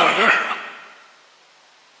சொன்னார்கள்.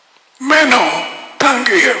 மெனோ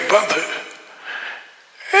தாங்கி இருப்பது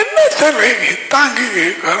என்ன தெரிய தாங்கி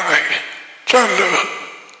இருக்கிறாய் சொல்லு,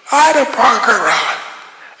 ஆறு பார்க்கிறாய்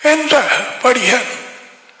என்ற படியன்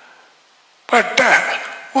பட்ட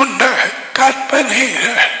உண்ட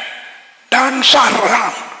கற்பனையில டான்ஸ்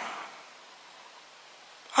ஆடுறான்.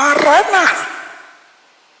 ஆடுறான்னா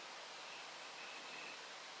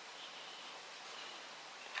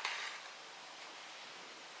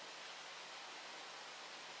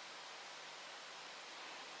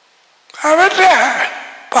அவற்ற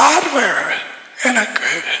பார்வை எனக்கு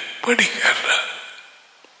பிடிக்கிறது.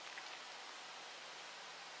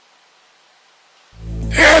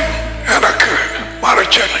 ஏன் எனக்கு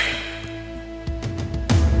மறைச்சனை?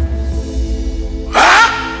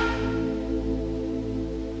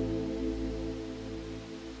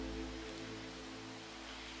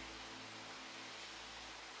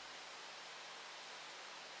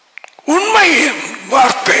 உண்மையின்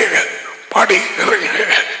வார்த்தையை படிக்கிறீங்க.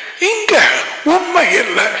 இங்க உண்மை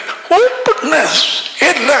இல்லை, ஓப்பன்னஸ்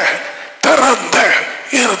இல்லை, திறந்த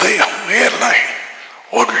இருதயம் இல்லை,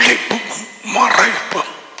 ஒளிப்பும்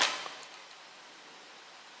மறைப்பும்.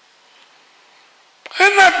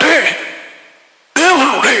 என்னட்டு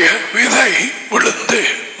தேவனுடைய விதை விழுந்து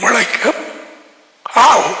முளைக்கும்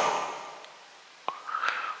ஆகும்.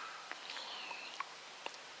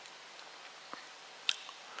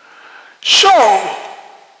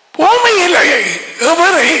 பூமியிலே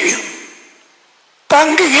எவரை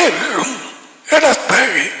தங்கியிருக்கும் இடத்தை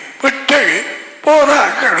விட்டு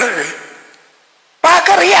போறார்கள்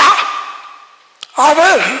பார்க்கறியா?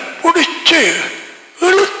 அவர் பிடிச்சு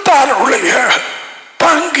இழுத்தாருடைய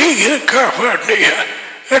தங்கி இருக்க வேண்டிய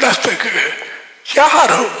இடத்துக்கு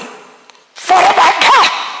யாரும் வரமாட்டார்.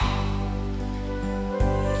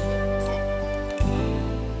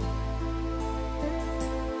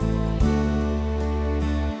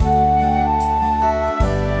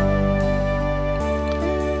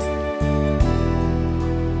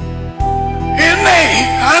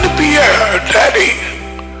 அனுப்பிய டாடி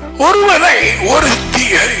ஒருவனை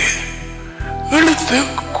ஒருத்தியை இழுத்து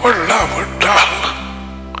கொள்ளாவிட்டால்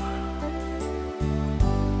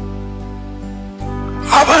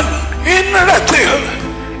அவன் என்னிடத்தில்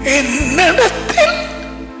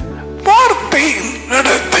வார்த்தையின்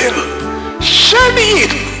இடத்தில்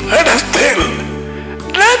செடியின் இடத்தில்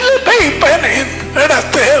நல்ல பைப்பனின்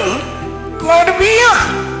இடத்தில் வருவியா?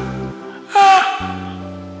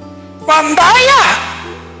 வந்தாயா?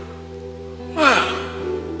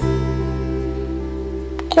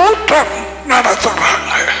 கூட்டம்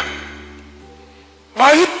நடத்துறாங்க.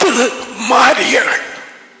 வைத்து மாறியல்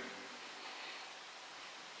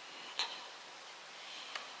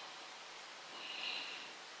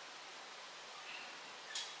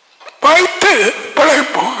வைத்து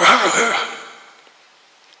பிழைப்புக்காக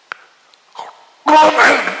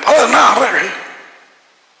ரோமன் 16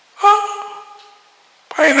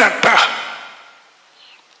 18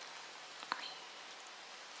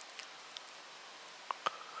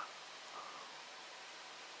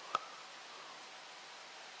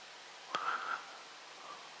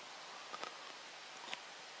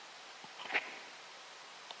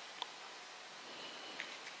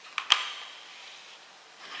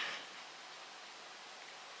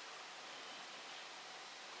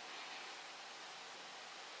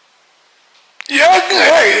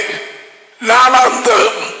 எங்கே நாளாந்து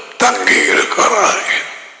தங்கி இருக்கிறாய்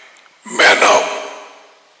மேனம்?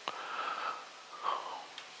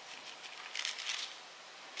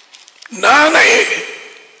 நானே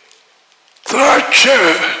திராட்சை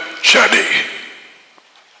செடி,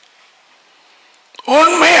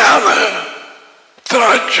 உண்மையான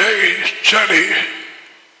திராட்சை செடி.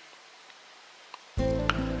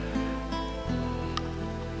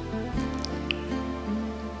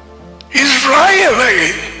 இஸ்ராயேலை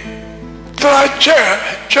திராட்சை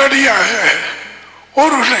செடியாக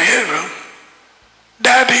ஒரு நேரம்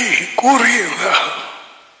டாடி கூறியிருந்தார்.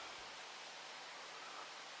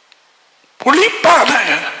 புளிப்பான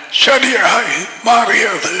செடியாய்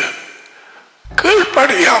மாறியது.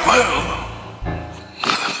 கீழ்ப்படியாமல்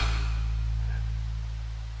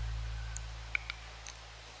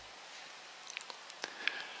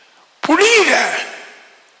புளிய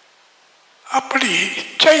அப்படி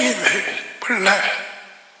செய்து பிள்ளை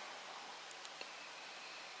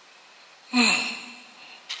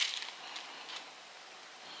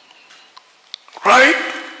ரைட்.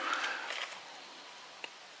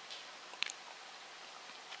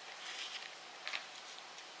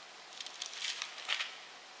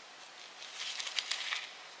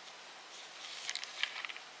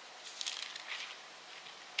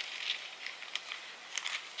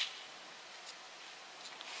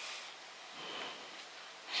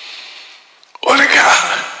 ஒருக்கா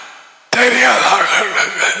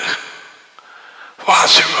தெரியாதவர்களுக்கு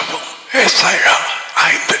வாசிப்போம். ஏசாயா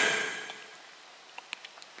 5.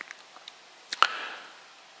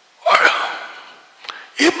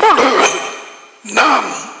 இப்பொழுது நான்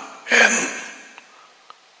என்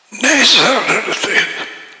நேசரிடத்தில்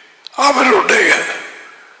அவருடைய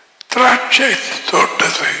திராட்சை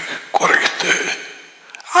தோட்டத்தை குறைத்து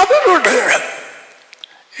அவருடைய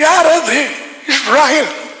யாரது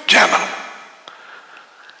இஸ்ராயேல் ஜனம்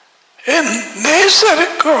என்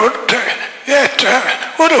நேசருக்கு ஏற்ற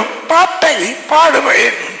ஒரு பாட்டை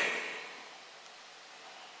பாடுவேன்.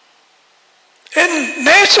 என்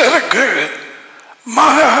நேசருக்கு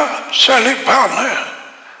மகா செழிப்பான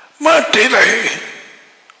மாட்டிலை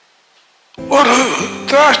ஒரு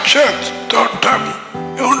திராட்சை தோட்டம்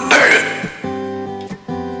உண்டு.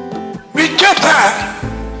 மிச்சத்தை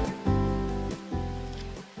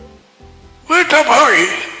வீட்டை போய்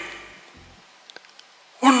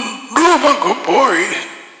உன் ரூமுக்கு போய்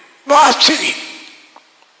வாசி.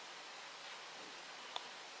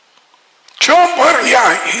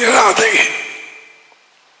 சோம்பறியாய் இராதே.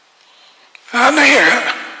 அநேக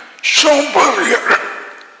சோம்பறியர்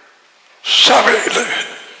சபையில்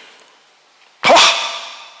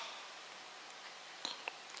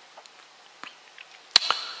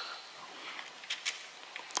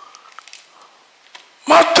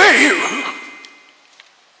மத்தேயு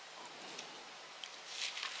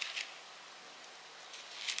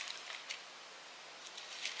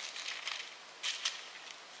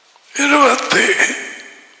 20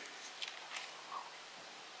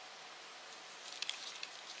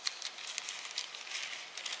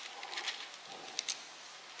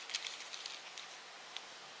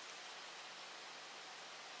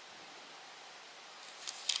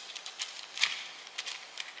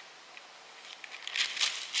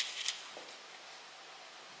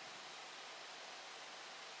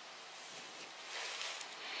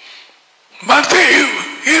 மத்தேயு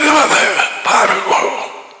 20 பாருங்க.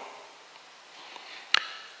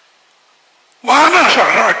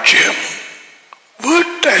 வானராட்சியம்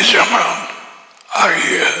வீட்டெஜமான்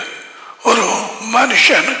ஆகிய ஒரு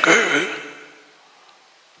மனுஷனுக்கு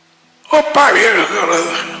ஒப்பாக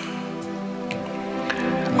இருக்கிறது.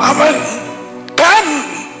 அவன் தன்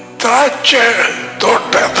திராட்சை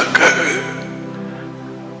தோட்டத்துக்கு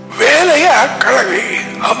வேலையாட்களை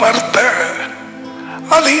அமர்த்த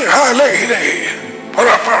அதிகாலையிலே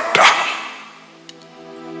புறப்பட்டான்.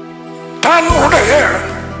 தன்னுடைய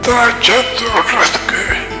திராட்சை தோட்டத்துக்கு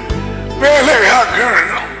வேலையார்கள்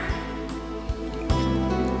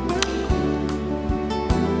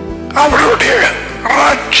அவருடைய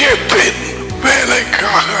ராஜ்யத்தின்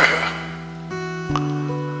வேலைக்காக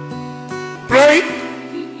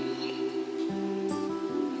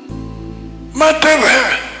மற்ற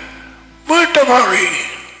வீட்டு வழி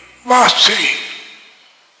வாசி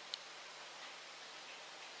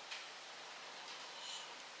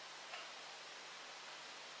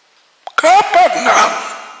காப்பாற்றினான்.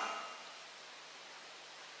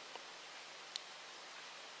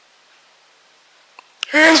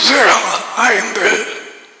 Israel 5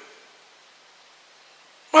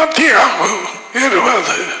 மத்தியாவு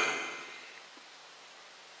 20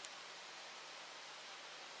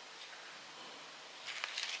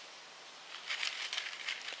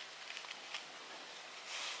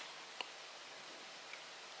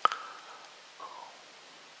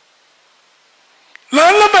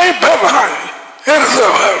 நல்லமை பெறாய்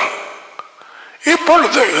இருந்தவர்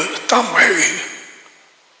இப்பொழுது தம்மை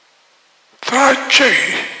திராட்சை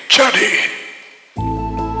செடி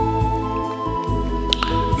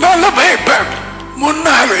நல்லமை பெண்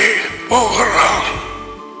முன்னாலே போகிறார்.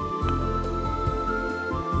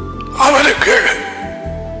 அவருக்கு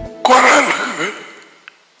குரல்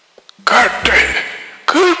காட்டு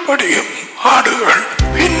கீழ்ப்படியும் ஆடுகள்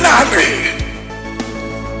பின்னாலே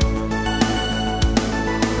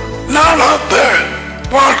நாளாந்த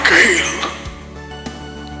வாழ்க்கையில்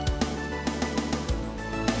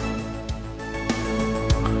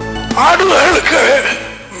ஆடுகளுக்கு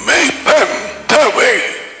மெய்ப்பன் தேவை.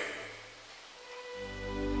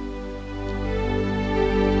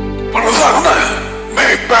 பிரதான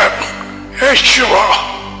மெய்ப்பன் யெகோவா.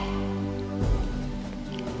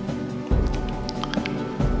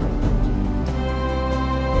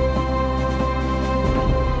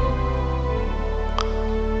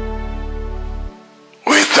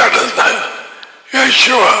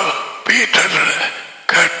 யெகோவா பீட்டர்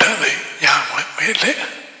கேட்டதை ஞாபகம் இல்லை.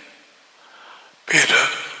 Peter,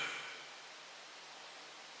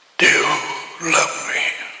 do you love me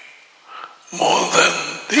more than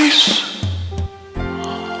this?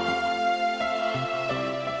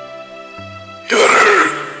 இவர்கள்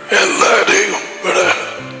எல்லாரையும் விட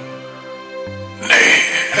நீ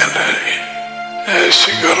என்னை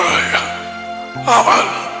நேசிக்கிறாய்.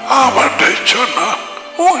 அவன் அவனை சொன்னான்.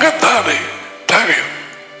 உங்க தானே தெரியும்.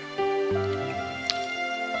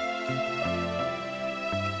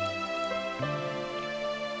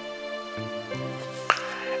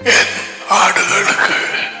 என் ஆடுகளுக்கு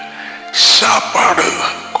சாப்பாடு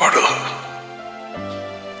கொடு.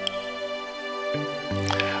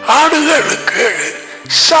 ஆடுகளுக்கு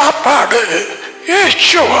சாப்பாடு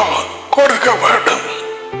யெகோவா கொடுக்க வேண்டும்.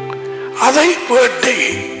 அதை வேண்டி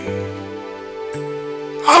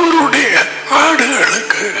அவருடைய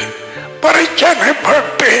ஆடுகளுக்கு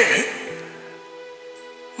பிரச்சனைப்பட்டு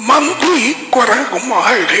மந்தி குறைக்கும்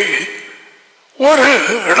மாதிரி ஒரு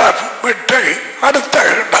இடம் விட்டு அடுத்த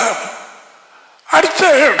இடம், அடுத்த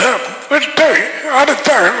இடம் விட்டு அடுத்த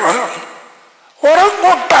இடம்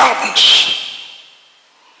உறங்கொட்டான்.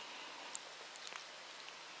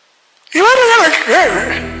 இவர்களுக்கு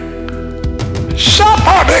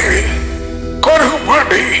சாப்பாடு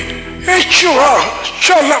கொடுக்கும்படி யெகோவா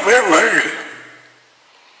சொல்லவில்லை.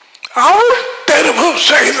 அவர் தெரிவு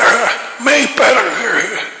செய்த மெய்ப்பெருக்கு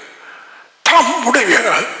தம்முடைய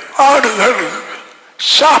ஆடுகள்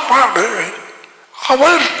சாப்பாடு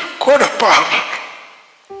அவர் கொடுப்பார்.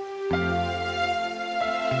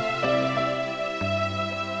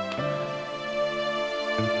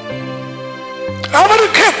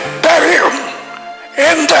 அவருக்கு தெரியும்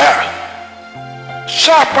எந்த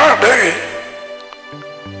சாப்பாடு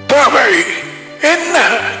தேவை என்ன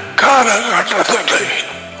காலகட்டத்தில்.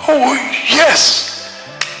 Oh yes,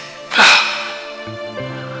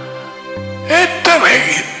 எத்தனை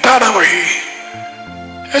தடவை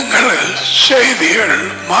எங்கள் செய்திகள்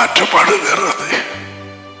மாற்றப்படுகிறது.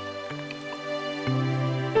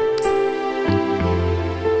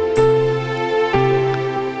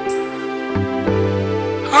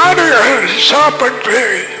 ஆடுகள் சாப்பிட்டு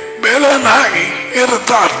பலனாய்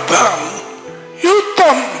இருந்தால்தான்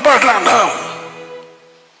யுத்தம் பண்ணலாம்.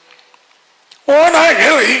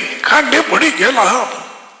 ஓநாய்களை கண்டுபிடிக்கலாம்.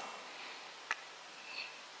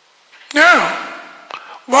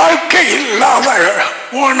 வாழ்க்கை இல்லாத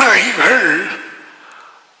ஓநாய்கள்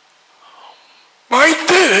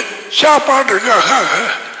வைத்து சாப்பாட்டுக்காக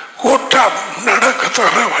கூட்டம்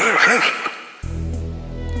நடக்கிறவர்கள்.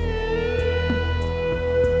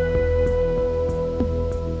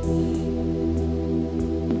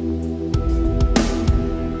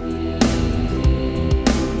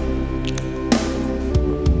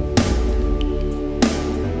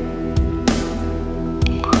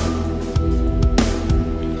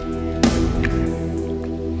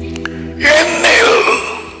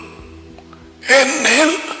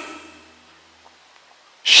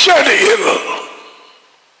 செடியில்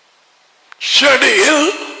செடியில்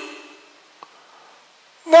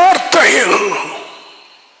வார்த்தையில்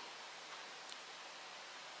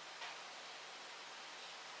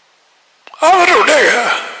அவருடைய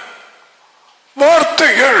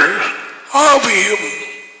வார்த்தைகள் ஆவியும்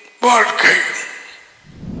வாழ்க்கையும்.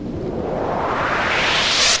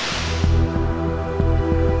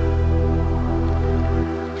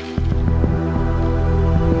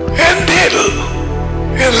 என்னில்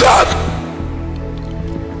இல்லாத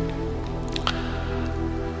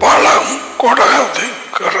பழம்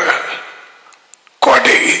கொடாதிருக்கிற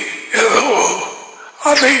கொடி ஏதோ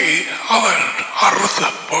அதை அவன் அறுத்து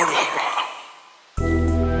போடுகிறான்.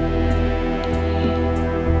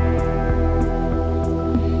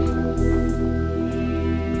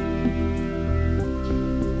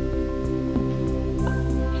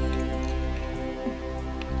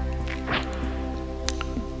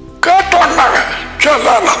 கேட்டோன்னாங்க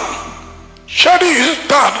சொல்லலாம், செடியில்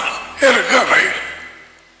தான் இருக்கிறேன்.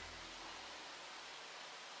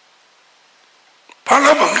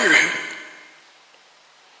 பழமங்கு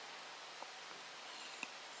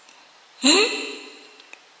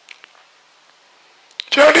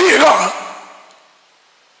செடியிலாம்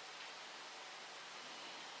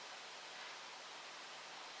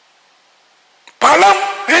பழம்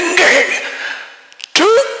எங்கே?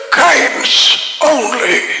 Two kinds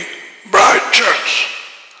only branches.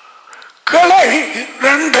 கிளை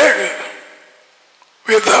ரெண்டு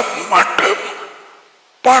விதம் மட்டும்.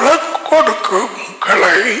 பழம் கொடுக்கும்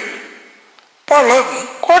கிளை, பழம்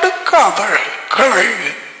கொடுக்காத கிளை.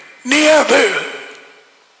 நீ அது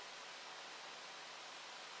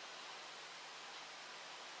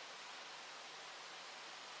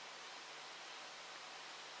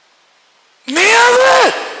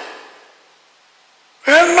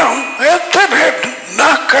இன்னும் எத்தனை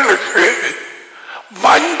நாட்களுக்கு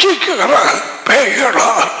வஞ்சிக்கிற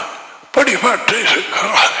பேய்களால் பிடிபட்டு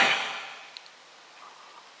இருக்கிறார்.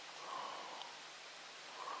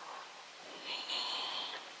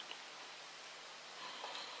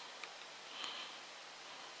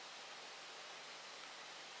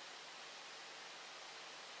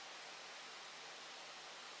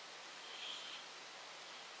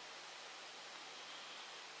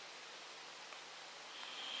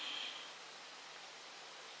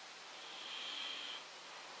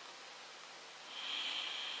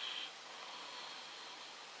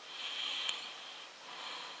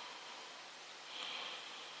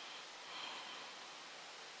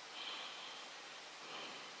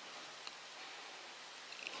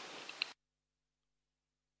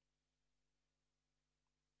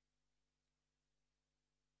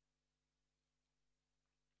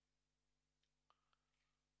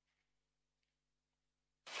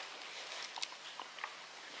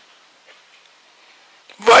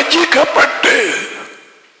 வஞ்சிக்கப்பட்டு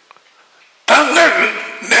தங்கள்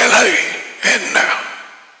நிலை என்ன?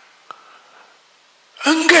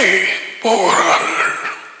 எங்கே போகிறார்கள்?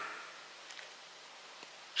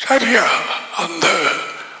 சரியா அந்த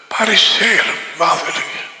பரிசேர் மாதிரி.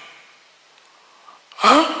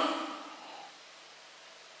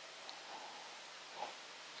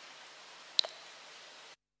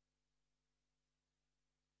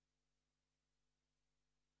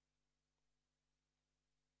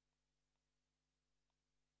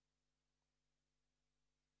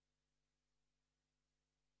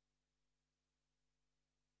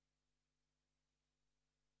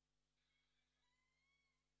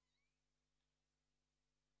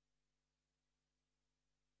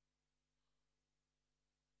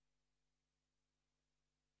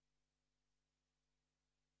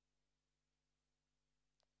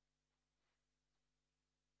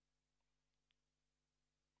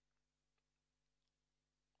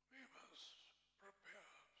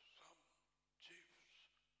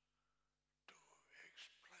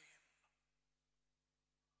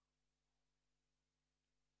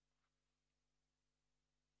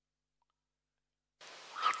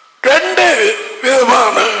 ரெண்டு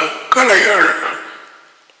விதமான கலைகள்.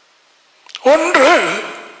 ஒன்று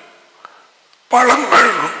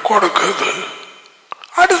பழங்கள் கொடுக்குது,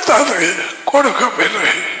 அடுத்தது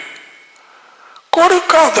கொடுக்கவில்லை.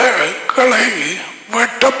 கொடுக்காத கிளை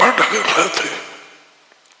வெட்டப்படுகிறது.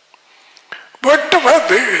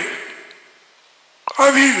 வெட்டுவது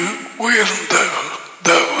அதி உயர்ந்த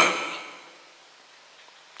தேவன்.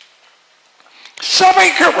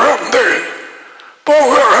 சபைக்கு வந்து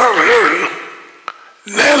போகிறார்கள்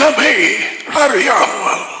நிலைமை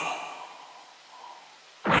அறியாமல்.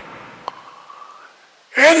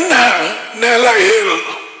 என்ன நிலையில்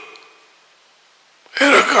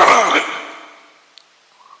இருக்கிறார்?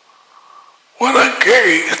 உனக்கே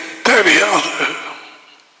தெரியாது.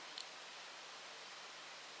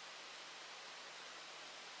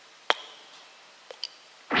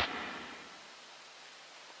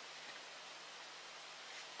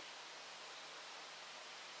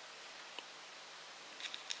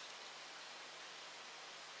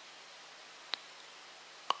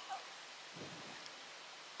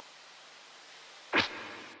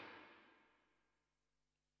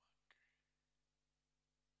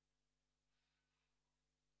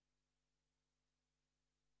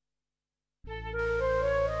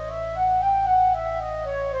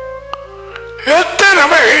 எத்தனை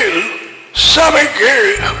பேர் சபைக்கு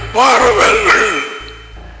மாறுவர்கள்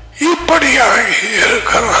இப்படியாக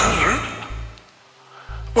இருக்கிறார்கள்.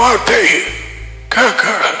 வார்த்தை கேட்க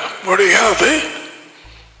முடியாது.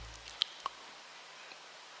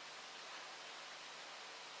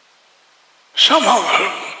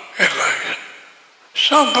 சமாதானம் இல்லை,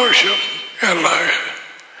 சந்தோஷம் இல்லை,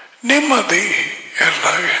 நிம்மதி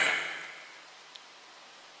இல்லை.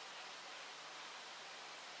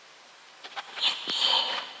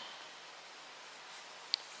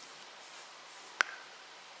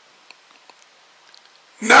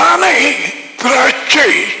 நானே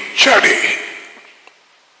திராட்சை செடி,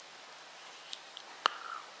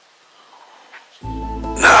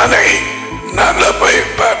 நானே நல்ல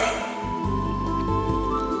பைப்பன்,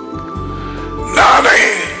 நானே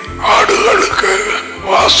ஆடுகளுக்கு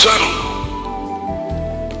வாசல்.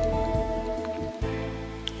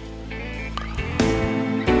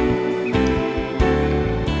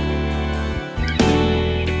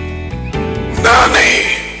 நானே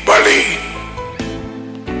பலி,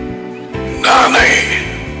 நானே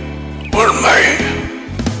உண்மை,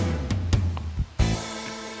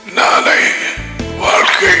 நானே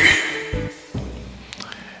வாழ்க்கை.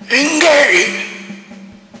 இங்கே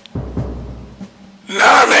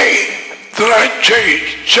நானே திராட்சை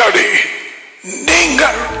செடி,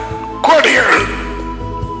 நீங்கள் கொடிகள்.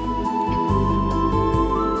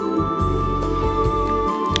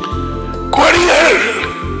 கொடிகள்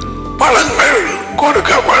பழங்கள்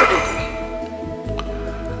கொடுக்கப்படும்.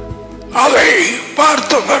 அதை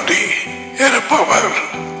பார்த்தபடி இருப்பவர்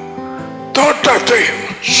தோட்டத்தை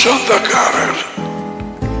சொந்தக்காரர்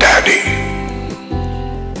டாடி.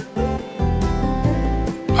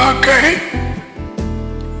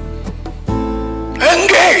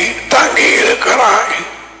 எங்கே தங்கி இருக்கிறாய்?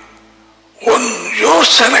 உன்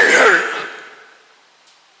யோசனைகள்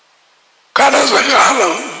கடந்த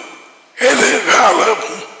காலம், எதிர்காலம்,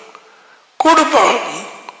 குடும்பம்,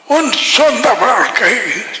 உன் சொந்த வாழ்க்கை,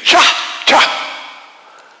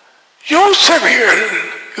 யோசனைகள்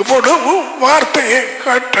இவ்வளவு வார்த்தையை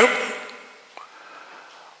காட்டும்.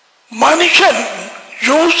 மனுஷன்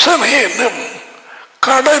யோசனை என்னும்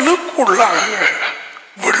கடலுக்குள்ளாக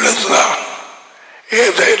விழுந்தான்.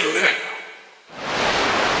 ஏதில்லை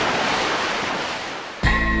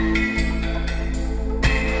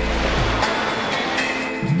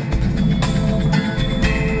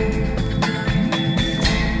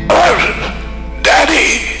டாடி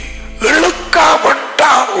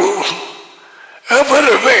இழுக்காவிட்டால்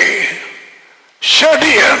எவருமே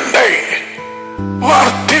செடி அண்டை,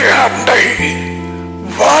 வார்த்தை அண்டை,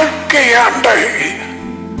 வாழ்க்கை அண்டை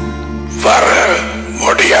வர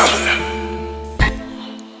முடியாது.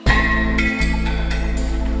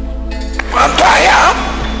 வந்தாயா?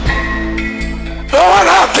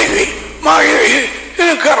 எவனாத்தி மாயை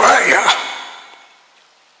இருக்கிறாயா?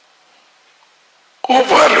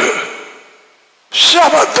 ஒவ்வொரு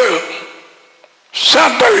சபத்து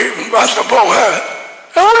சண்டையும் வந்து போக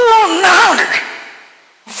எவ்வளவு நாள்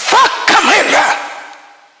பக்கம் இல்லை.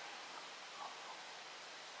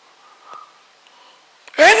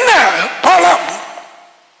 என்ன பலம்?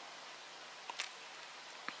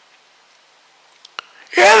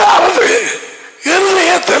 ஏதாவது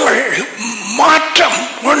இருதயத்தில் மாற்றம்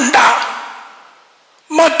உண்டா?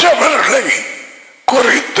 மற்றவர்களை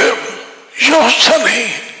குறித்து யோசனை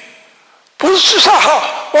புதுசாக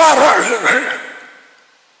வாரார்கள்.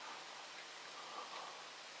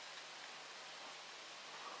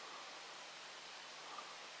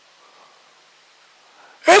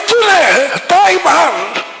 எத்தனை தாய்மார்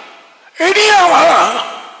இனியாவா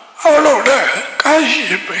அவளோட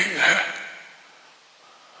காசிப்பீங்க?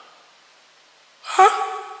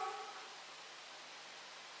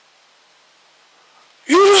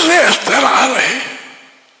 இருதயத்தினாலே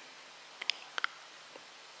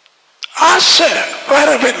ஆசை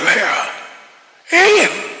வரவில்லையா?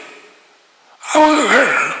 ஏன்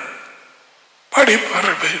அவர்கள்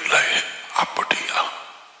படிப்பறவில்லை? அப்படியா?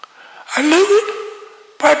 அல்லது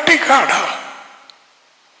பட்டிக்காடா?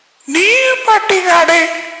 நீ பட்டிக்காடே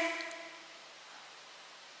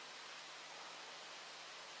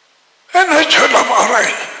போற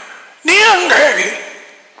நீ அங்க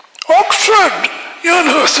ஆக்ஸ்போர்ட்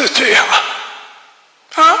யூனிவர்சிட்டியா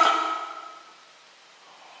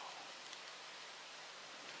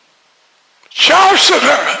சார்ல்ஸ்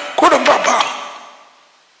குடும்பமா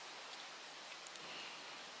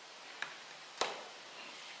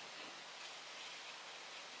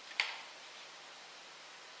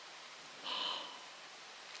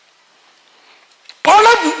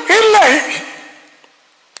பணம் இல்லை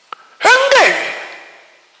எங்கே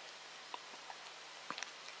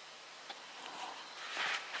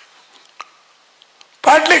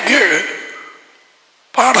பள்ளிக்கு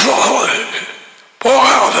பாடசாலை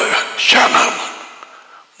போகாத சனம்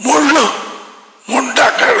முள்ளு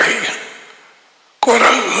முண்டங்களை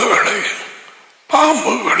குரங்குகளை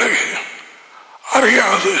பாம்புகளை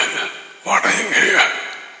அறியாது வணங்கிய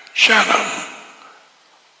சனம்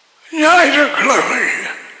ஞாயிற்றுக்கிழமை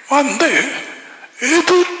வந்து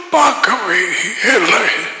எதிர்பார்க்கவே இல்லை.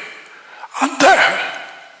 அந்த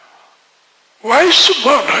வயசு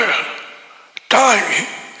போன தாய்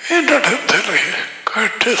என்னிடத்தில்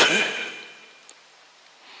கேட்டது,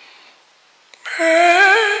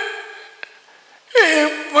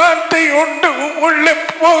 வார்த்தை ஒன்று உள்ள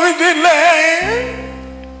போவதில்லை.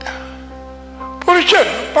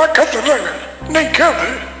 புருஷன் பக்கத்தில் நிற்காது,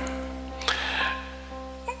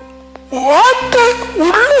 வார்த்தை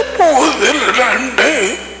உள்ள போவதில்லை.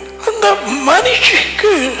 அந்த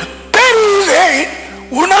மனுஷிக்கு தெரியல,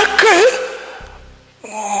 உனக்கு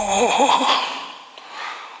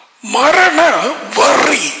மரண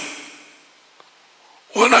வரி,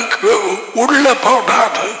 உனக்கு உள்ள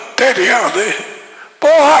போனாது தெரியாது,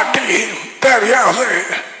 போகாட்டி தெரியாது.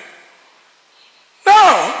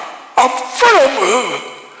 நான் அவ்வளவு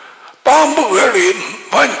பாம்புகளின்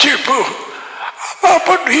வஞ்சிப்பு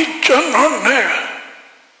அப்படி சொன்ன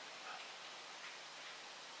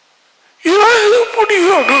இது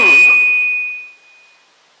முடியோடு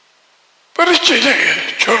பிரச்சனை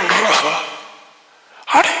சொல்றதா?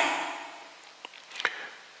 அடே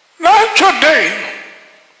நான் சொன்னேன்,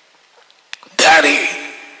 டாடி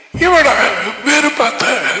இவட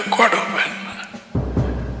விருப்பத்தை கொடுப்பேன்,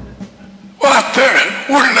 வார்த்தை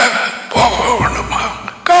உள்ள போக வேணுமா?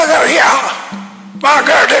 காதலியா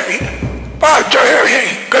மகடி பாச்சை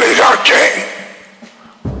கிளிசாட்சி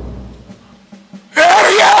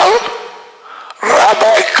ஏரியால்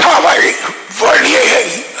ரபேக்காவை வழியை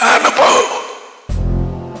அனுப்ப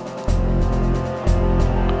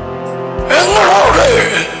எங்களோடு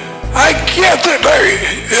ஐக்கியத்திலே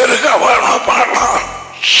இருக்க வேணாம்.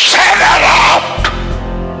 Set it out.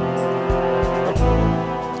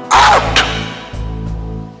 Out.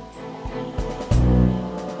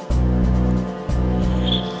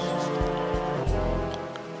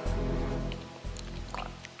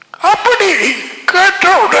 அப்படி கேட்ட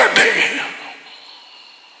உடனே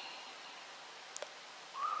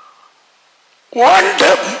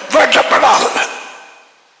ஒன்றும் வெட்டப்படாது.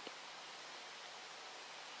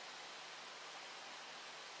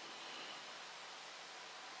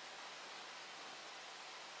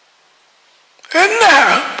 என்ன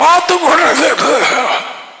பார்த்து கொண்டது?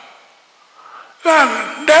 நான்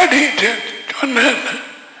டாடி சொன்னேன்,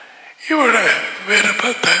 இவட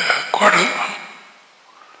விருப்பத்தை கொடு.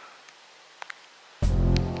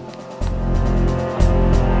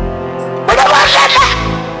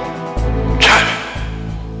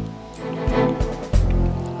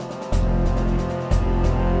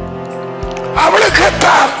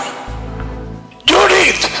 அவளுக்குத்தான்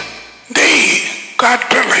ஜூடித் நீ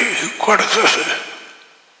காற்றலை கொடுத்தது.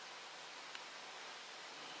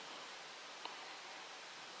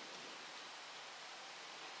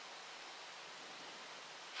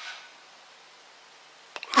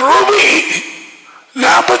 ரூபி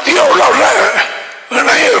 47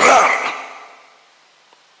 இணைகிறார்.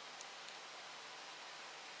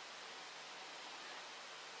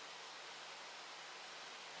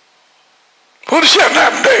 புருஷன்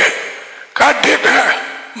என்று காட்டின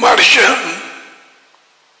மனுஷன்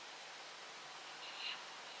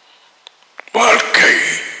வாழ்க்கை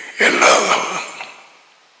இல்லாதவன்.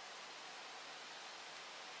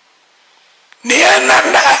 நீ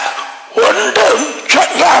என்ன ஒன்றும்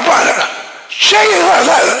சொல்லாமல்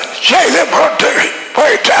செய்வதை செய்து போட்டு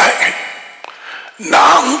போயிட்டாய்.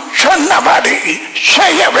 நாம் சொன்னபடி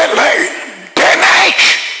செய்யவில்லை. தினேஷ்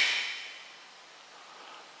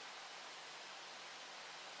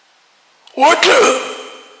ஒரு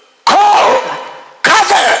கால்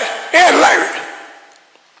கதை இல்லை.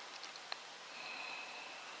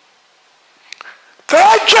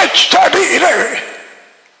 திராட்சையில்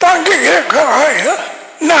தங்கி இருக்கிறாய்.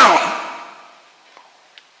 நாம்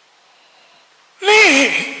நீ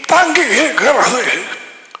தங்கி இருக்கிறது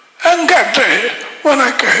எங்கட்டு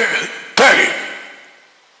உனக்கு தெரியும்.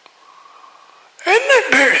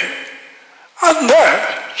 என்னட்டு அந்த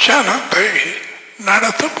சனத்தை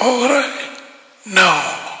நடத்த போகிற நோ.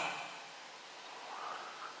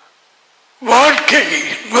 வாழ்க்கை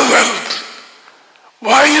முதல்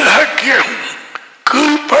வைராக்கியம்,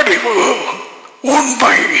 கீழ்ப்படிவு,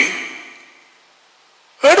 உண்மை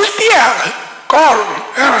எடுத்தியா கால்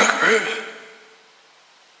எனக்கு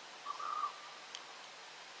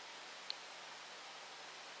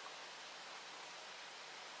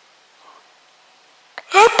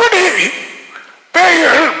எப்படி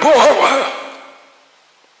பெயர் போவ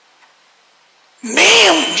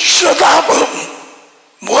நீயும் சுதாபும்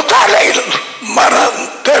முதலில் மனம்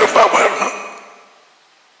திரும்ப வேண்டும்.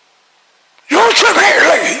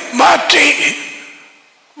 யோசனைகளை மாற்றி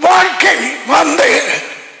வாழ்க்கை வந்து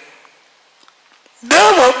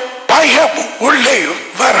தேவ பயம் உள்ளே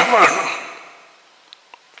வர வேணும்.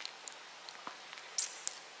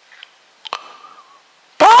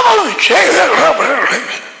 பாவம் செய்தவர்களை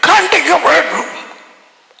கண்டிக்க வேண்டும்.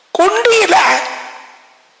 குண்டியில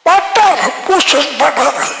பட்டார்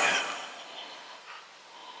பூசப்படாது.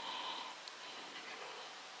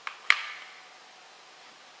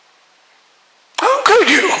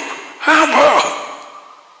 Have a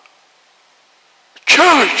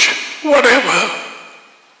church, whatever.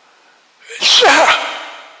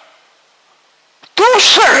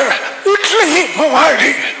 Dosa idli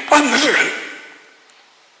மாதிரி வந்தது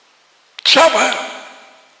சபை.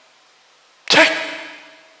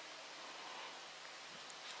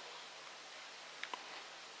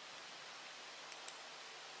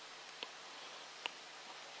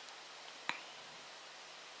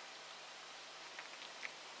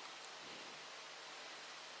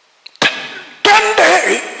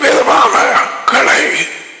 விதமான களை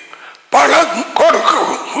பழம்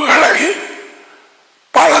கொடுக்கும் களை,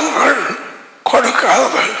 பழங்கள்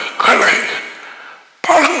கொடுக்காத களை,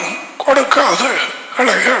 பழம் கொடுக்காத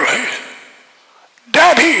களைகளை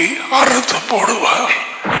டாடி அறுத்து போடுவார்.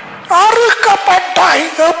 அறுக்கப்பட்டாய்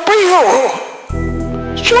எப்பயோ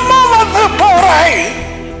சும்மா வந்து போறாய்.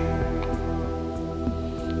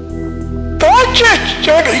 தோச்ச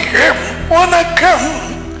செடிக்கும் உனக்கும்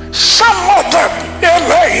சம்மதம்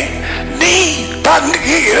இல்லை. நீ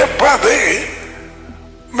தங்கி இருப்பது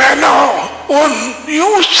மெனோ உன்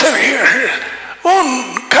யோசனைகள், உன்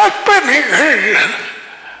கற்பனைகள்,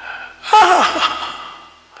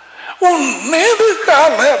 உன்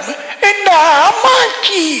எதிர்காலம். என்ன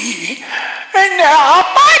அம்மாச்சி, என்ன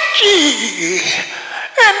அப்பாச்சி,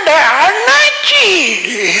 என்ன அண்ணாச்சி,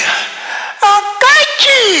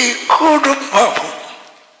 அக்காச்சி குடும்பம்.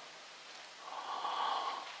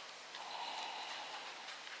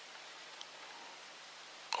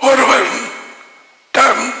 ஒருவன்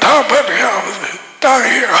தன் தாபரையாவது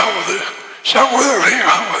தாயாவது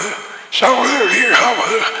சகோதரியாவது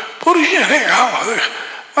சகோதரியாவது புருஷனையாவது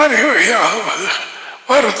மனைவியாவது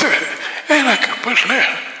வருத்து எனக்கு பிள்ளை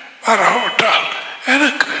வரவிட்டால்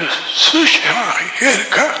எனக்கு சுஷமாக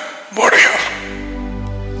இருக்க முடியாது.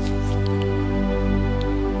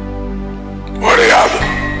 முடியாது.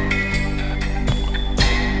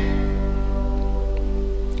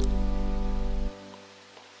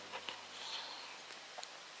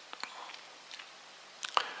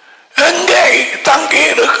 எங்கே தங்கி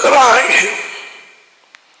இருக்கிறாய்?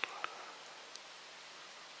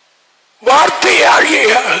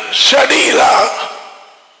 வார்த்தையாகிய செடியிலா?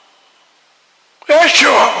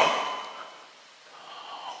 யேசுவா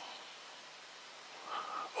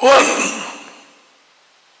உன்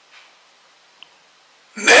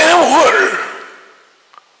நினைவுகள்,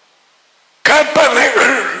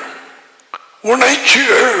 கற்பனைகள்,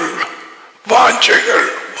 உணர்ச்சிகள், வாஞ்சைகள்,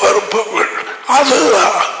 வெறுப்புகள்,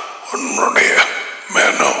 அதுதான் உன்னுடைய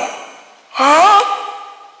மெனு.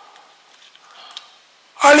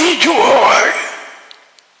 அழிச்சு போவாய்.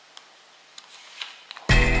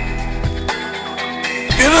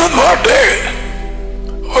 இதுபோட்டு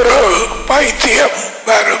ஒரு பைத்தியம்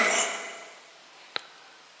வரும்.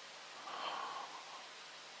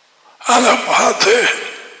 அதை பார்த்து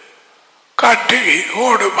கட்டி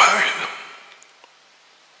ஓடுவாய்.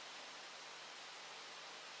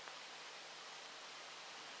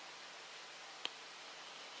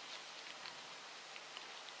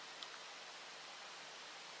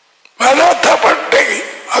 பலத்தப்பட்டை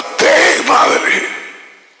அதே மாதிரி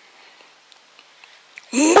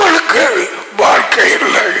உங்களுக்கு வாழ்க்கை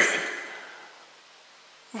இல்லை.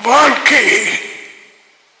 வாழ்க்கை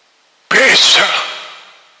பேச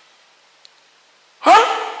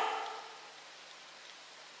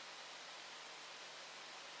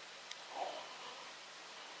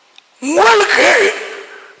உங்களுக்கு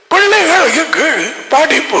பிள்ளைகளுக்கு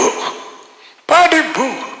படிப்பு படிப்பு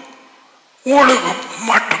உங்களுக்கு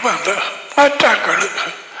மட்டுமல்ல மற்றங்களுக்கு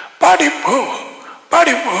படிப்பு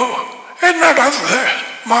படிப்பு என்ன நடந்தது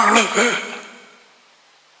மகளுக்கு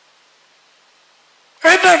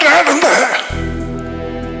என்ன நடந்தது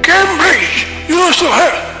கேம்பிரிட்ஜ்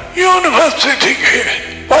யூனிவர்சிட்டிக்கு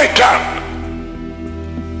போயிட்டான்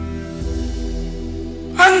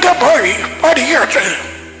அங்க போய் படிக்கட்டு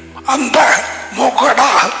அந்த முகடா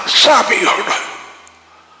சாமியோடு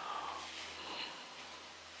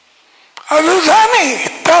அதுதானே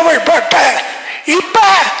தேவைப்பட்ட இப்ப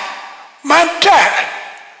மற்ற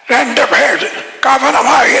 2 பேர்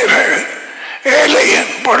கவனமாக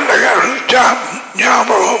ஏழையின் பிள்ளைகள்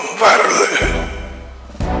ஞாபகம் வருது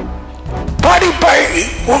படிப்பை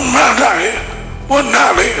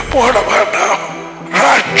உன்னாலே போட வேண்டாம்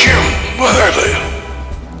ராஜ்யம் முதலில்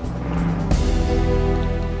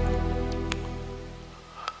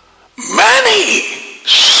many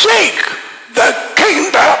seek the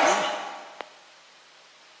kingdom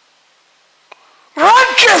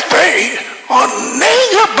ராஜ்யத்தை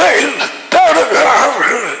அநேக பேர்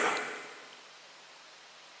தேடுகிறார்கள்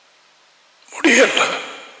முடியல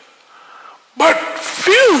but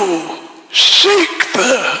few seek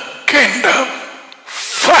the kingdom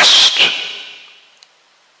first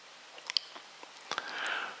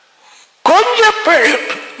கொஞ்ச பேர்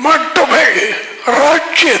மட்டுமே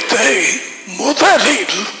ராஜ்யத்தை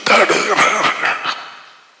முதலில் தேடுகிறார்கள்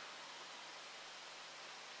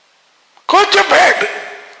கொஞ்ச பேர்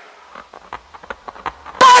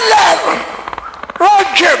பலர்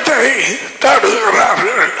ராஜ்யத்தை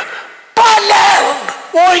தேடுகிறார்கள் பலர்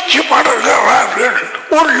முயற்சி பண்ணுகிறார்கள்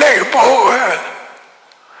உள்ளே போக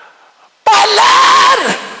பலர்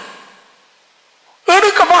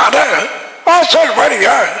இடுக்கமான வாசல்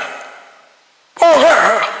வழியா போக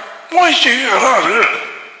முயற்சிக்கிறார்கள்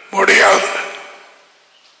முடியாது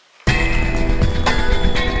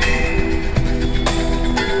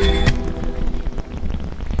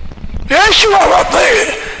இயேசுவை வந்து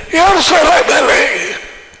எருசலேமிலே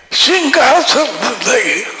சிங்காசனத்தை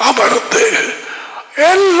அமர்ந்து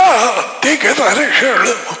எல்லா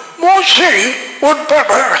தீர்க்கதரிசிகளும் மோசே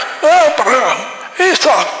உட்பட Abraham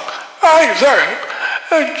Isaac Isaac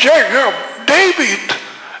Jacob David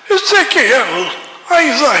எசேக்கியேல்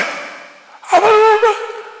ஐசாக் அவரோடு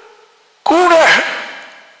கூட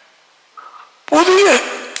புதிய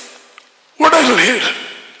உடலில்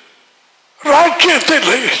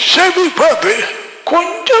ராஜ்யத்தில் செவிப்பது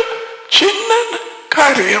கொஞ்சம் சின்ன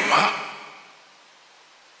காரியமா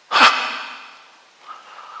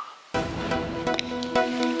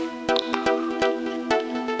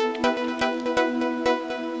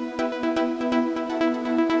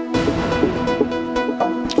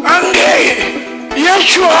அங்கே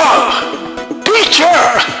யேசுவா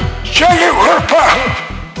டீச்சர் சொல்லிக் கொடுப்பார்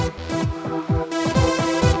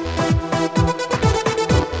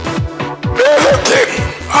வேதத்தின்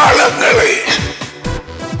ஆழங்களை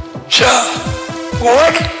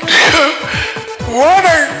what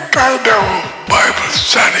a kind of Bible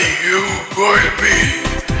study you going to be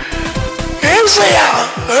ஏசாயா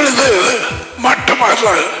எழுதுவது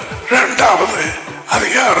மட்டுமல்ல 2வது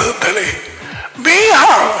அதிகாரத்திலே மீகா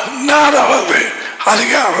 4வது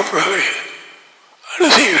அதிகாரத்திலே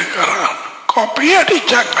எழுதியிருக்கிறான் காப்பி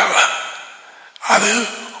அடிச்சாங்க அது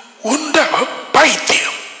உண்ட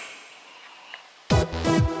பைத்தியம்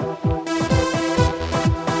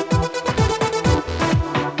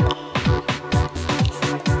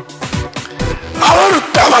அவர்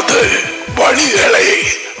தமது வழிகளை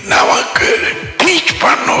நமக்கு டீச்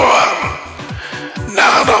பண்ணுவார்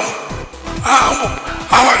நானும்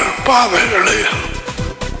அவர் பாதைகளில்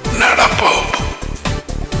நடப்போம்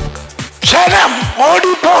ஜனம்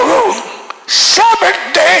ஓடி போகும்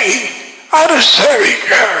சபத்தை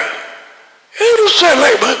அனுசரிக்க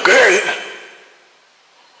எருசலேமுக்கு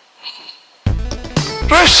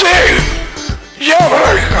receive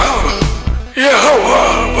Yehovah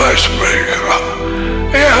Vashmega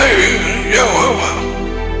Yehovah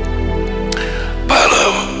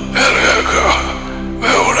Balam Erega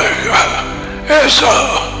Veonega Esa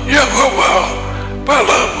Yehovah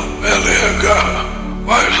Balam Erega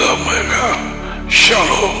Vashmega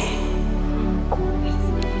Shalom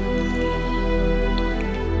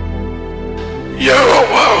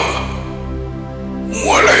Yehovah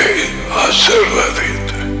உங்களை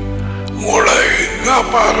ஆசீர்வதித்து உங்களை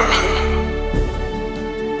காப்பாராக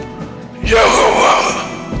யெகோவா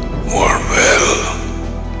உங்கள் மேல்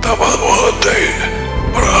தமது முகத்தை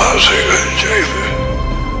பிரகாசிக்கச் செய்து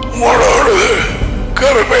உங்களோடு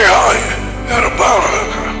கிருபையாய்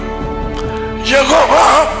இருப்பாராக யெகோவா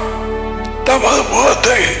தமது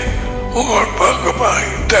முகத்தை உங்கள் பக்கமாய்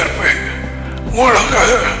தருவேன்,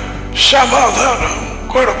 உங்களுக்கு சமாதானம்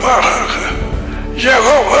கொடுப்பாராக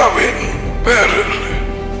யெகோவாவின் பேரில்.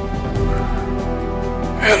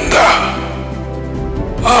 இந்த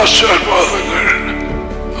ஆசீர்வாதங்கள்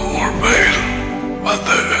உங்கள் மேல்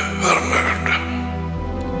வந்து வர வேண்டும்.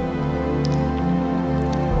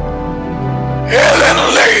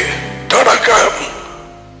 ஏதெனிலே தொடக்கம்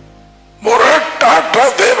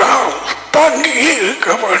முரட்டாட்டத்தினால் தங்கி இருக்க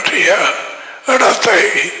வேண்டிய இடத்தை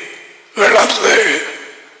இழந்து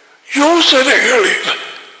யோசனைகளில்,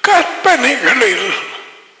 கற்பனைகளில்,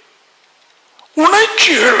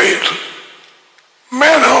 உணர்ச்சிகளில்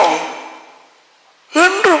மேலோ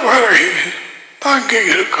இன்று வரை தங்கி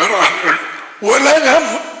இருக்கிறார்கள்.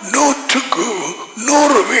 உலகம்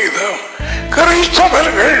 100%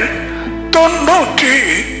 கிறிஸ்தவர்கள்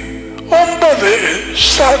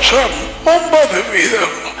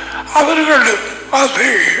 99.9% அவர்களும்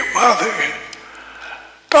அதே மாதிரி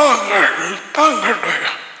தங்களுடைய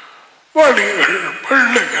வழிகள்,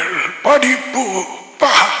 பிள்ளைகள், படிப்பு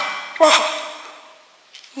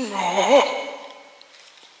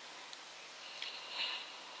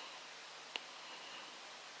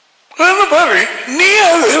நீ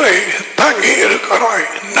அதிலே தங்கி இருக்கிறாய்.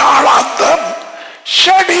 நாளாந்தம்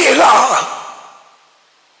செடியிலா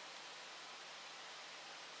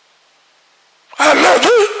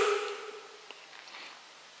அல்லது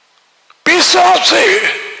பிசாசு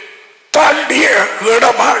தள்ளிய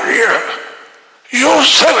இடமாகிய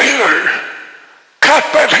யோசனைகள்,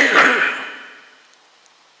 கற்பனைகள்,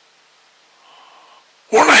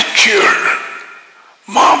 உணர்ச்சிகள்,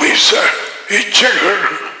 மாமிச இச்சைகள்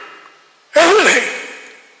இல்லை.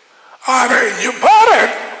 ஆராய்ஞ்சு பாரு,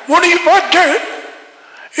 முடிப்பட்டு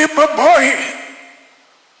இப்ப போய்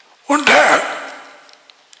உண்ட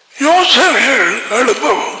யோசனைகள்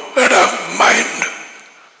எழுப்பும் இடம் மைண்ட்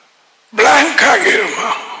பிளாங்க் ஆகிருமா.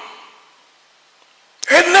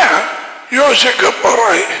 என்ன யோசிக்க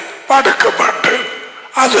போறாய்? படுக்கப்பட்டு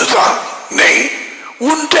அதுதான் நீ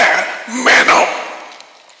உண்ட மேனம்.